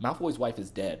 Malfoy's wife is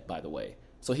dead, by the way.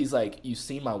 So he's like, you've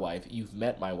seen my wife, you've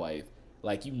met my wife,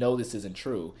 like, you know this isn't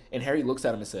true. And Harry looks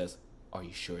at him and says, are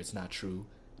you sure it's not true,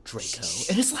 Draco?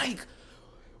 And it's like,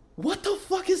 what the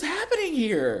fuck is happening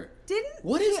here? Didn't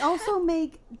he also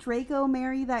make Draco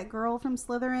marry that girl from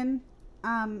Slytherin,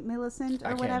 Millicent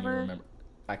or whatever?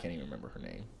 I can't even remember her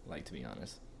name. Like, to be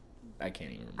honest, I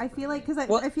can't even remember. I feel like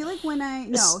I feel like when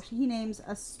he names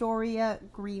Astoria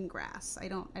Greengrass. I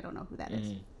don't know who that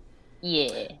is.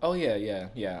 Yeah. Oh yeah.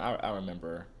 I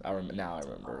remember. Now I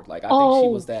remember. Like, I think she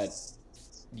was that.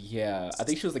 Yeah, I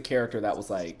think she was the character that was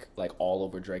like all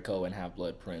over Draco and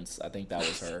Half-Blood Prince. I think that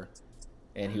was her.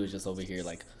 And he was just over here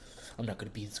like, I'm not going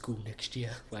to be in school next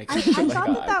year. Like, I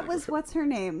thought that was, what's her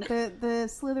name? The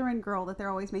Slytherin girl that they're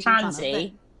always making Pansy. fun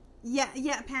of.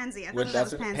 Yeah, Pansy. I thought that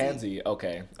was Pansy. Pansy.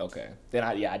 Okay. Then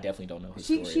I definitely don't know her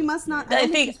story. She must not. I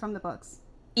think she's from the books.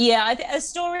 Yeah, I think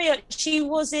Astoria, she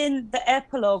was in the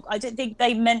epilogue. I don't think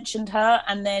they mentioned her,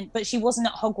 but she wasn't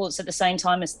at Hogwarts at the same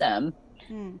time as them.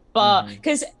 But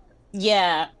because.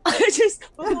 Yeah,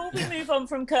 before we move on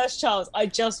from Cursed Child, I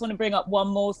just want to bring up one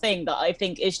more thing that I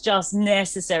think is just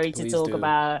necessary to talk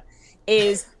about,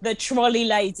 is the trolley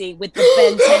lady with the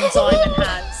Ben 10 diamond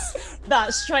hands.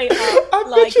 That straight up,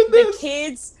 like,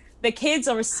 the kids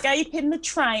are escaping the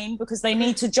train because they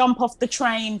need to jump off the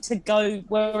train to go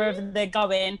wherever they're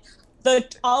going. The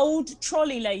old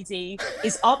trolley lady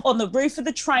is up on the roof of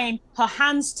the train. Her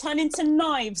hands turn into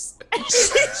knives, and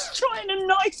she's trying to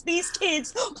knife these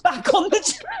kids back on the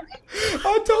train.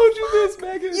 I told you this,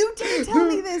 Megan. You did tell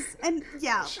me this, and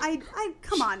yeah, I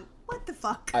come on. What the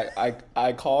fuck?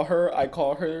 I call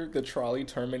her the trolley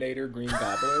Terminator Green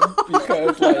Goblin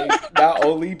because like not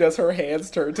only does her hands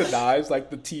turn to knives like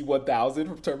the T-1000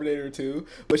 from Terminator 2,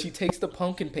 but she takes the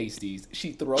pumpkin pasties,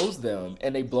 she throws them,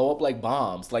 and they blow up like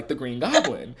bombs like the Green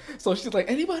Goblin. So she's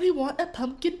like, anybody want a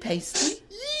pumpkin pasty?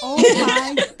 Oh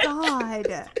my god. Oh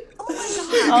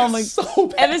my god. So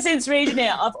bad. Ever since reading it,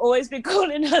 I've always been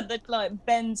calling her the like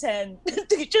Ben 10.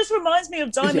 It just reminds me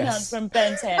of Diamond Hands from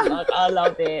Ben 10. Like, I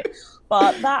love it.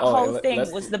 But that whole thing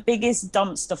was the biggest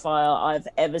dumpster fire I've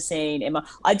ever seen.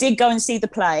 I did go and see the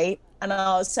play, and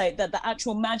I'll say that the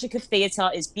actual magic of theatre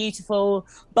is beautiful.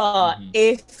 But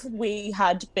if we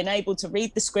had been able to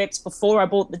read the scripts before I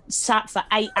sat for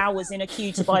 8 hours in a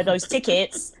queue to buy those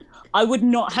tickets, I would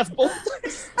not have bought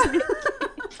those.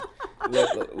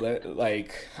 I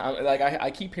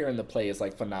keep hearing the play is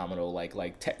like phenomenal, like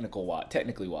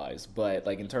technically wise, but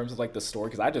like in terms of like the story,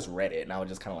 because I just read it and I was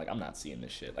just kind of like, I'm not seeing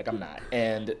this shit, like I'm not.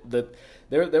 And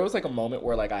there was like a moment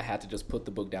where like I had to just put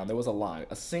the book down. There was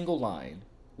a single line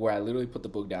where I literally put the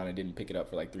book down and didn't pick it up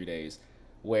for like 3 days,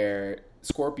 where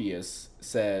Scorpius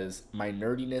says, "My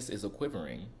nerdiness is a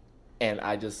quivering," and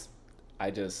I was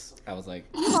like,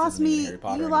 you lost me.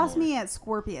 You lost me at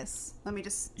Scorpius. Let me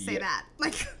just say that.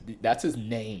 Like, that's his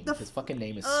name. His fucking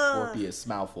name is Scorpius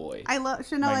Malfoy. I love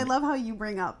Chanel. I love how you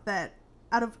bring up that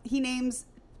he names.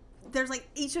 There's like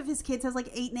each of his kids has like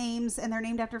 8 names, and they're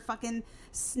named after fucking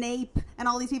Snape and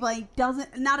all these people. He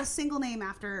doesn't, not a single name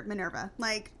after Minerva.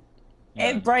 Like,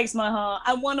 it breaks my heart.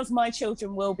 And one of my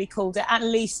children will be called at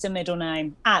least a middle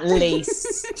name. At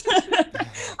least.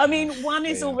 I mean, one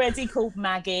is already called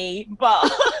Maggie, but I'm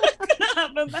going to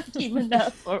have a Maggie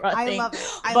Minerva, I think. Love it.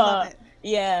 I love it.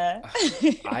 Yeah.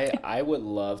 I would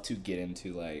love to get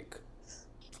into, like,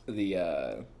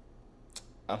 the...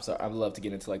 I'm sorry. I would love to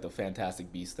get into, like, the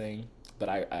Fantastic Beasts thing. But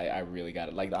I really got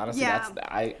it. Like, honestly,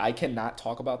 I cannot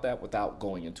talk about that without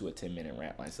going into a 10-minute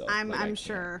rant myself. I'm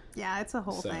sure. Yeah, it's a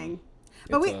whole thing.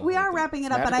 But we are wrapping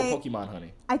it up. But Pokemon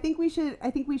honey. I think we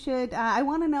should. I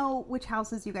want to know which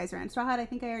houses you guys are in. Straw Hat, I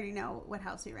think I already know what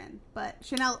house you're in. But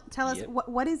Chanel, tell us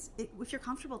what is if you're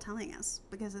comfortable telling us,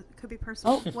 because it could be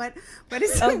personal. Oh. What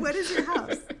is your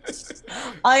house?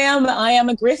 I am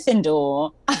a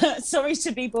Gryffindor. Sorry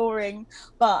to be boring,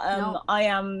 but no.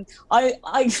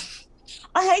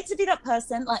 I hate to be that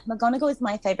person. Like, McGonagall is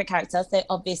my favorite character, so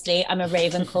obviously I'm a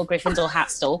Ravenclaw, Gryffindor,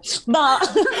 Hatstall. But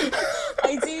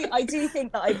I do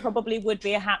think that I probably would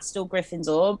be a Hatstall,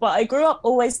 Gryffindor. But I grew up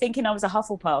always thinking I was a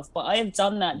Hufflepuff. But I have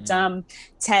done that damn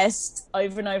test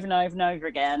over and over and over and over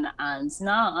again, and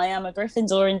I am a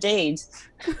Gryffindor indeed.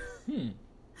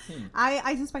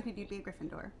 I suspected you'd be a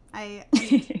Gryffindor.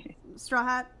 Straw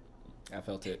Hat. I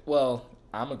felt it. Well,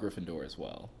 I'm a Gryffindor as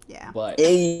well. Yeah. But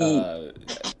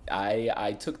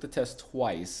I took the test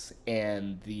twice,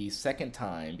 and the second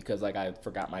time, because like I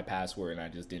forgot my password and I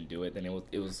just didn't do it, then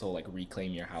it was so like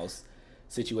reclaim your house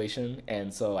situation,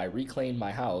 and so I reclaimed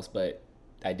my house, but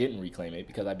I didn't reclaim it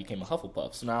because I became a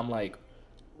Hufflepuff. So now I'm like,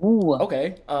 ooh,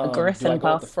 okay, a Griffin do I go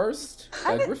puff. With the first?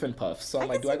 A Griffin puff. So I'm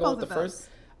like, do I go with the first?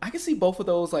 I can see both of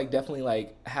those like definitely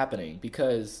like happening,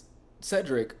 because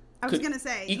Cedric. I was going to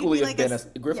say, equally have been a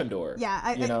Gryffindor.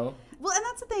 Yeah. You know? Well, and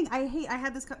that's the thing. I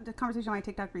had this conversation on my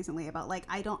TikTok recently about, like,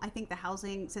 I think the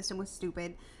housing system was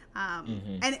stupid.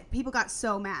 And people got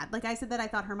so mad. Like, I said that I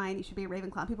thought Hermione should be a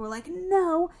Ravenclaw. People were like,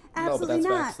 no, absolutely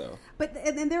not. Facts, though. But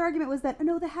and their argument was that,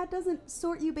 no, the hat doesn't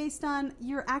sort you based on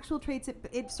your actual traits.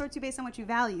 It sorts you based on what you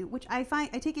value, which I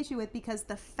take issue with, because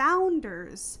the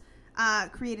founders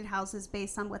created houses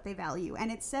based on what they value,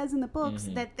 and it says in the books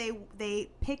that they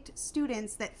picked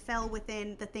students that fell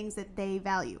within the things that they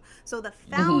value. So the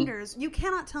founders, you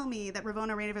cannot tell me that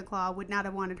Ravonna Ravenclaw would not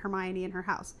have wanted Hermione in her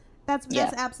house. That's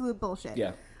absolute bullshit.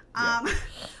 Yeah.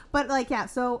 But like,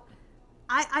 so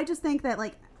I just think that,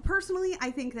 like, personally,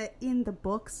 I think that in the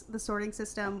books, the sorting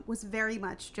system was very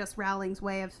much just Rowling's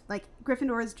way of, like,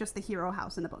 Gryffindor is just the hero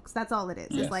house in the books. That's all it is.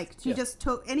 Yes. It's like, she just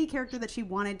took any character that she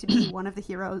wanted to be one of the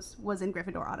heroes was in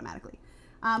Gryffindor automatically.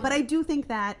 But I do think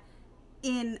that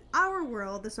in our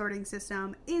world, the sorting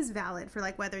system is valid for,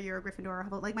 like, whether you're a Gryffindor or a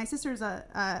Hufflepuff. Like, my sisters,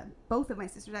 both of my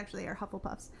sisters actually are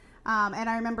Hufflepuffs. And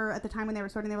I remember at the time when they were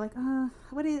sorting, they were like,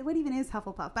 what even is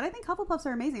Hufflepuff? But I think Hufflepuffs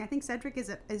are amazing. I think Cedric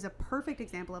is a perfect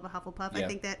example of a Hufflepuff. Yeah. I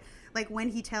think that, like, when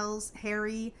he tells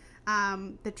Harry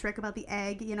the trick about the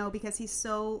egg, you know, because he's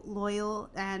so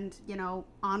loyal and, you know,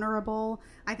 honorable,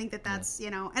 I think that's, you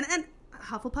know, and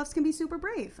Hufflepuffs can be super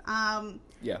brave.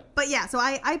 But yeah, so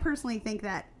I personally think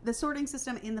that the sorting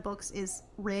system in the books is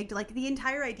rigged. Like, the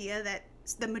entire idea that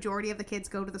the majority of the kids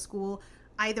go to the school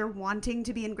either wanting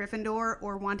to be in Gryffindor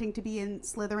or wanting to be in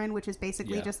Slytherin, which is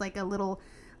basically just like a little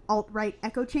alt-right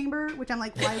echo chamber, which I'm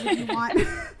like, why would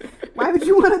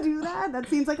you want to do that? That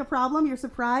seems like a problem. You're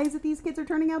surprised that these kids are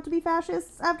turning out to be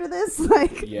fascists after this?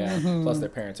 Like, plus their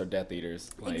parents are Death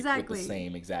Eaters, like, with the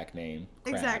same exact name.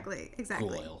 Crab, exactly.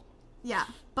 Goyle. Yeah,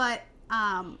 but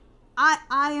I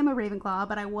am a Ravenclaw,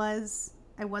 but I was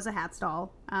a Hatstall.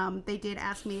 They did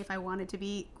ask me if I wanted to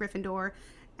be Gryffindor.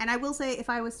 And I will say, if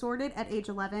I was sorted at age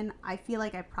 11, I feel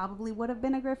like I probably would have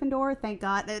been a Gryffindor. Thank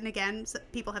God. And again,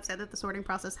 people have said that the sorting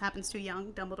process happens too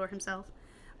young. Dumbledore himself.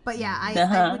 But yeah,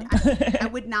 I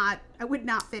would not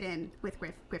fit in with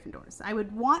Gryffindors. I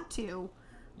would want to,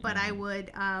 but I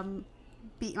would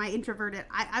be my introverted.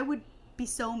 I would be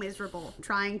so miserable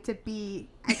trying to be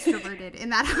extroverted in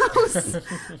that house.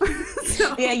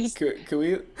 So, yeah, can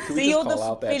we so just you're call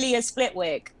out that Phileas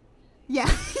Flitwick? Yeah.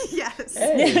 Yes.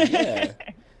 Hey, yeah.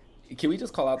 Can we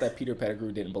just call out that Peter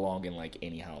Pettigrew didn't belong in, like,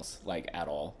 any house, like, at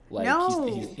all? Like,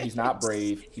 no. he's not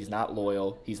brave, he's not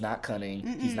loyal, he's not cunning,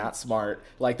 he's not smart.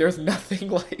 Like, there's nothing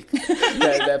like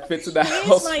that fits in the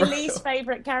house. He's my least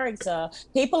favorite character.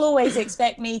 People always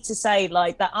expect me to say,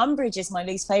 like, that Umbridge is my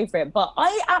least favorite, but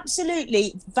I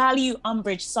absolutely value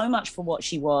Umbridge so much for what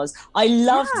she was. I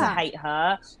love to hate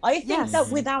her. I think that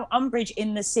without Umbridge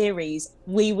in the series,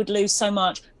 we would lose so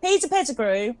much. Peter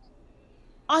Pettigrew,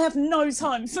 I have no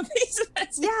time for Peter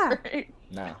Pettigrew.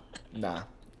 Nah.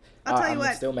 I'll tell you I'm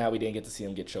what. Still mad we didn't get to see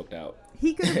him get choked out.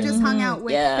 He could have just hung out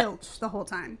with Filch the whole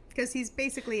time, because he's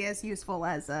basically as useful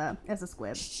as a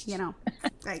squib, you know.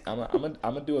 Like, I'm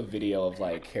gonna do a video of,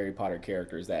 like, Harry Potter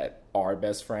characters that are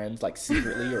best friends, like,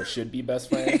 secretly, or should be best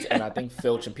friends, and I think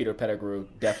Filch and Peter Pettigrew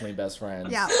definitely best friends.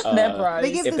 Yeah, they're bros.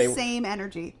 They give the same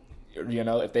energy. You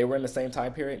know, if they were in the same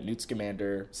time period, Newt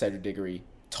Scamander, Cedric Diggory,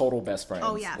 total best friends.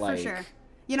 Oh yeah, like, for sure.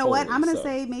 You know what? I'm going to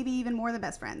say maybe even more than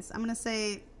best friends. I'm going to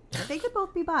say they could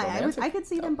both be bi. I could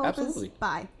see them both as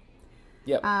bi.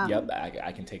 Yep,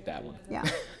 I can take that one. Yeah.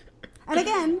 And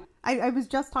again, I was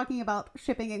just talking about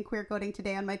shipping and queer coding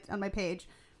today on my page.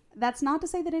 That's not to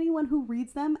say that anyone who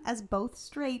reads them as both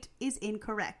straight is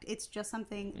incorrect. It's just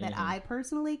something that I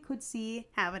personally could see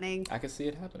happening. I could see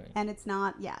it happening. And it's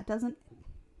not, it doesn't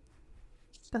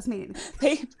mean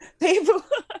anything.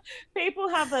 People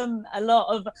have a lot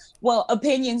of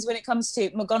opinions when it comes to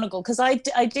McGonagall, because I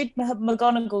did have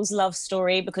McGonagall's love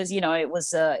story because it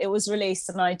was released,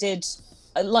 and I did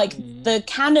the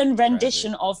canon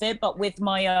rendition of it, but with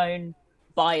my own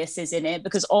biases in it,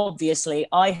 because obviously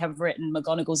I have written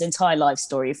McGonagall's entire life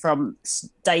story from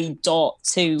day dot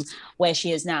to where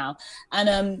she is now,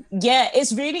 and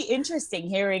it's really interesting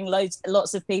hearing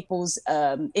lots of people's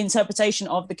interpretation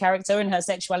of the character and her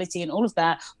sexuality and all of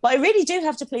that. But I really do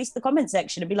have to police the comment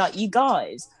section and be like, you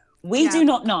guys, we do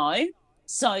not know,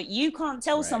 so you can't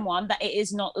tell someone that it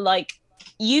is not like.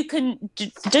 You can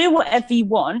do whatever you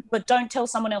want, but don't tell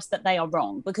someone else that they are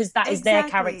wrong, because that is their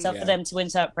character for them to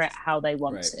interpret how they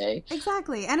want to.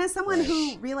 Exactly. And as someone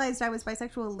who realized I was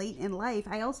bisexual late in life,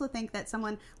 I also think that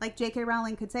someone like J.K.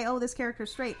 Rowling could say, oh, this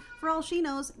character's straight. For all she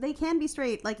knows, they can be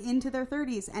straight, like, into their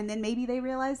 30s, and then maybe they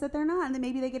realize that they're not, and then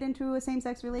maybe they get into a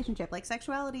same-sex relationship. Like,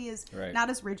 sexuality is not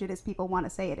as rigid as people want to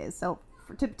say it is. So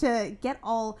to get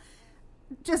all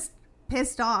just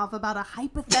pissed off about a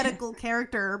hypothetical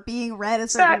character being read a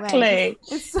certain way.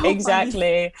 It's so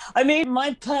funny. I mean,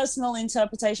 my personal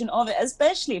interpretation of it,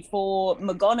 especially for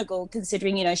McGonagall,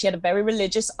 considering, she had a very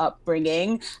religious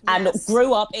upbringing and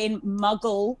grew up in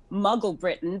Muggle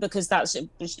Britain, because that's,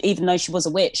 even though she was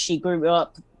a witch, she grew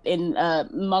up in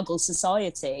Muggle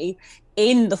society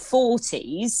in the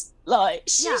 40s. Like,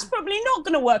 she's probably not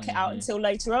going to work it out until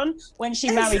later on, when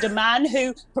she married a man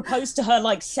who proposed to her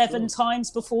like 7 times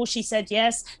before she said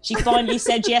yes. She finally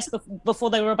said yes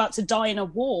before they were about to die in a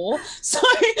war. So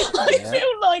I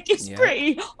feel like it's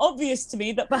pretty obvious to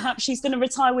me that perhaps she's going to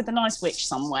retire with a nice witch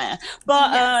somewhere.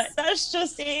 But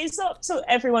it's up to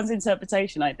everyone's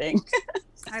interpretation, I think.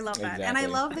 I love that.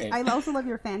 Exactly. And I also love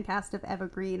your fan cast of Eva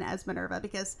Green as Minerva,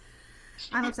 because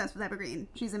I'm obsessed with Eva Green.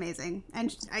 She's amazing,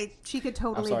 and she could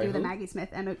totally do the Maggie Smith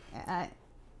and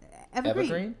Eva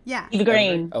Green. Yeah, Eva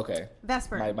Green. Okay.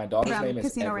 Vesper. My daughter's name is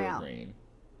Casino Eva Royale. Green.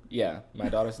 Yeah, my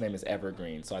daughter's name is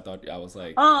Evergreen, so I was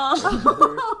like,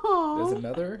 there's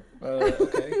another.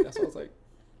 Okay, that's what I was like.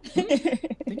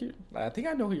 I think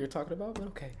I know who you're talking about, but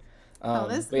okay.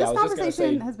 This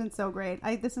conversation has been so great.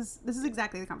 This is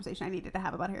exactly the conversation I needed to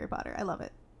have about Harry Potter. I love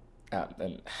it.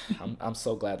 And I'm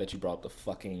so glad that you brought up the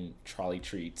fucking trolley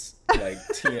treats, like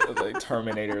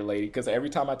Terminator lady, because every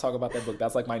time I talk about that book,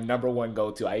 that's like my number one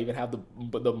go-to. I even have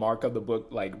the mark of the book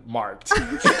like marked.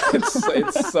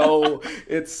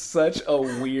 It's such a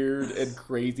weird and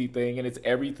crazy thing, and it's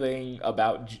everything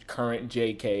about current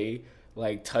JK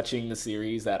like touching the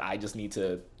series that I just need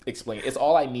to explain. It's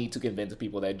all I need to convince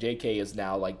people that JK is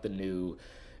now like the new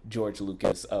George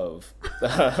Lucas of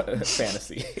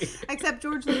fantasy. Except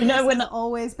George Lucas has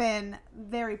always been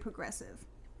very progressive.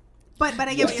 But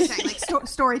I get what you're saying, like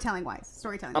storytelling wise.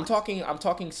 I'm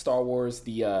talking Star Wars,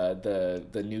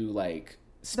 the new like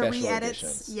special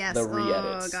editions. Yes. The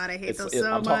re-edits. Oh god, I hate those so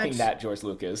much. I'm talking that George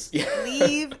Lucas.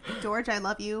 Leave George, I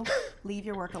love you. Leave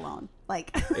your work alone.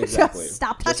 Like, exactly. Just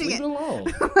stop touching leave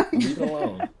it. Leave it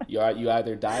alone. You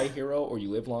either die a hero or you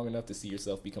live long enough to see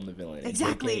yourself become the villain.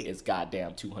 Exactly. And JK is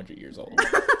goddamn 200 years old.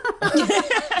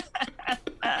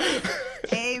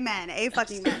 Amen. A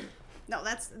fucking man. No,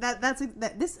 that's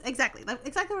exactly what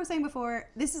I was saying before.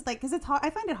 This is like, because it's hard.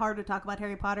 I find it hard to talk about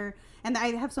Harry Potter, and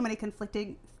I have so many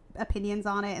conflicting opinions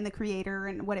on it and the creator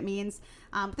and what it means.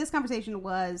 But this conversation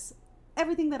was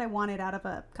everything that I wanted out of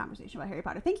a conversation about Harry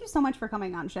Potter. Thank you so much for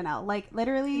coming on, Chanel. Like,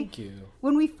 literally, thank you.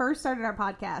 When we first started our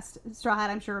podcast, Straw Hat,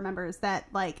 I'm sure, remembers that,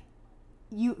 like,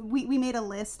 we made a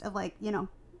list of, like,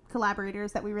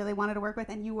 collaborators that we really wanted to work with,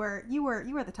 and you were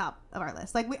the top of our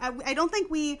list. Like, I don't think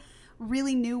we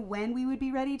really knew when we would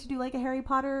be ready to do like a Harry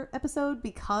Potter episode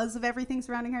because of everything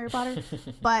surrounding Harry Potter,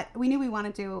 but we knew we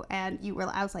wanted to, and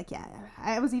I was like, yeah.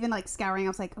 I was even like scouring. I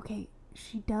was like, okay,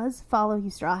 she does follow you,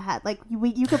 Straw Hat. Like,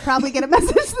 you could probably get a message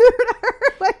through to her.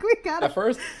 Like, we got At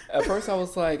first I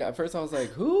was like,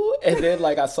 who? And then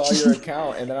like I saw your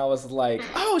account, and then I was like,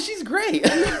 oh, she's great.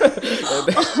 I'm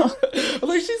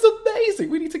like, she's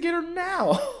amazing. We need to get her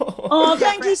now. Oh,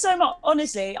 thank you so much.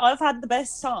 Honestly, I've had the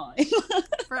best time.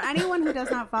 For anyone who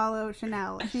does not follow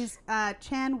Chanel, she's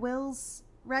Chan Wills,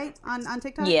 right, on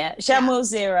TikTok. Yeah, Chan Wills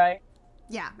 0.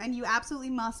 Yeah, and you absolutely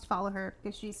must follow her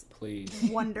because she's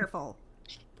wonderful.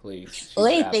 Please.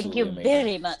 Well, thank you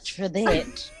very much for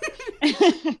that.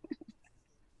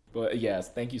 But yes,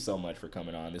 thank you so much for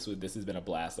coming on. This has been a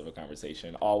blast of a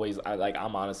conversation. Always,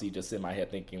 I'm honestly just in my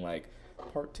head thinking like,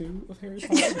 part 2 of Harry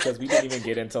Potter because we didn't even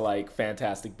get into like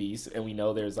Fantastic Beasts, and we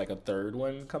know there's like a third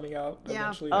one coming out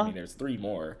eventually. I mean, there's 3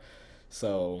 more.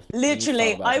 So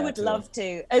literally, I would love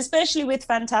to, especially with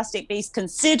Fantastic Beasts,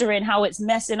 considering how it's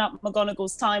messing up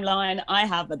McGonagall's timeline. I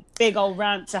have a big old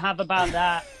rant to have about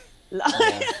that.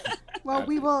 Well,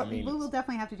 we will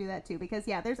definitely have to do that too, because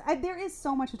there is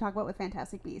so much to talk about with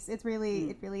Fantastic Beasts. It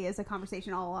really is a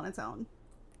conversation all on its own.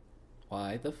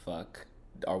 Why the fuck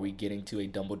are we getting to a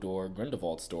Dumbledore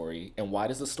Grindelwald story, and why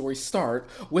does the story start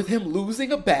with him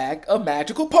losing a bag of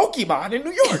magical Pokemon in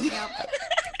New York?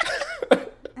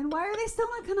 And why are they still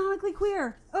not canonically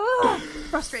queer? Ugh!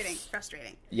 Frustrating.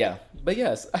 Yeah, but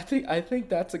yes, I think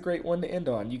that's a great one to end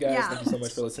on. You guys, thank you so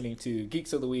much for listening to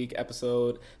Geeks of the Week,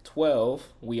 episode 12.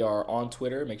 We are on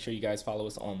Twitter. Make sure you guys follow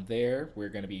us on there. We're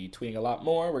going to be tweeting a lot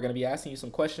more. We're going to be asking you some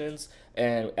questions.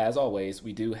 And as always,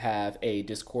 we do have a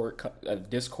Discord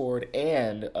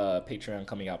and a Patreon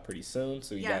coming out pretty soon.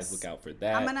 So you guys look out for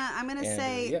that. I'm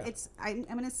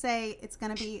gonna say it's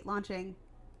gonna be launching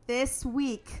this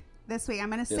week. I'm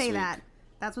going to say that.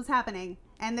 That's what's happening.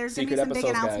 And there's going to be some big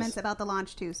announcements about the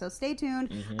launch, too. So stay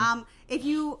tuned. Mm-hmm. If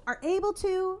you are able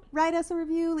to, write us a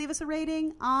review, leave us a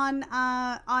rating on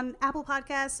Apple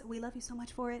Podcasts. We love you so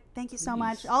much for it. Thank you so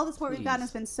much. All the support we've gotten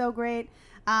has been so great.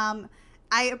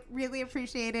 I really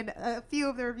appreciated a few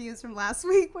of the reviews from last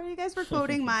week where you guys were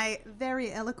quoting my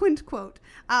very eloquent quote.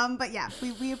 But yeah,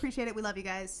 we appreciate it. We love you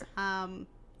guys.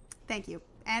 Thank you.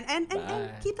 And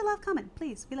keep the love coming,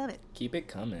 please. We love it. Keep it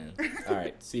coming. All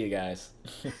right. See you guys.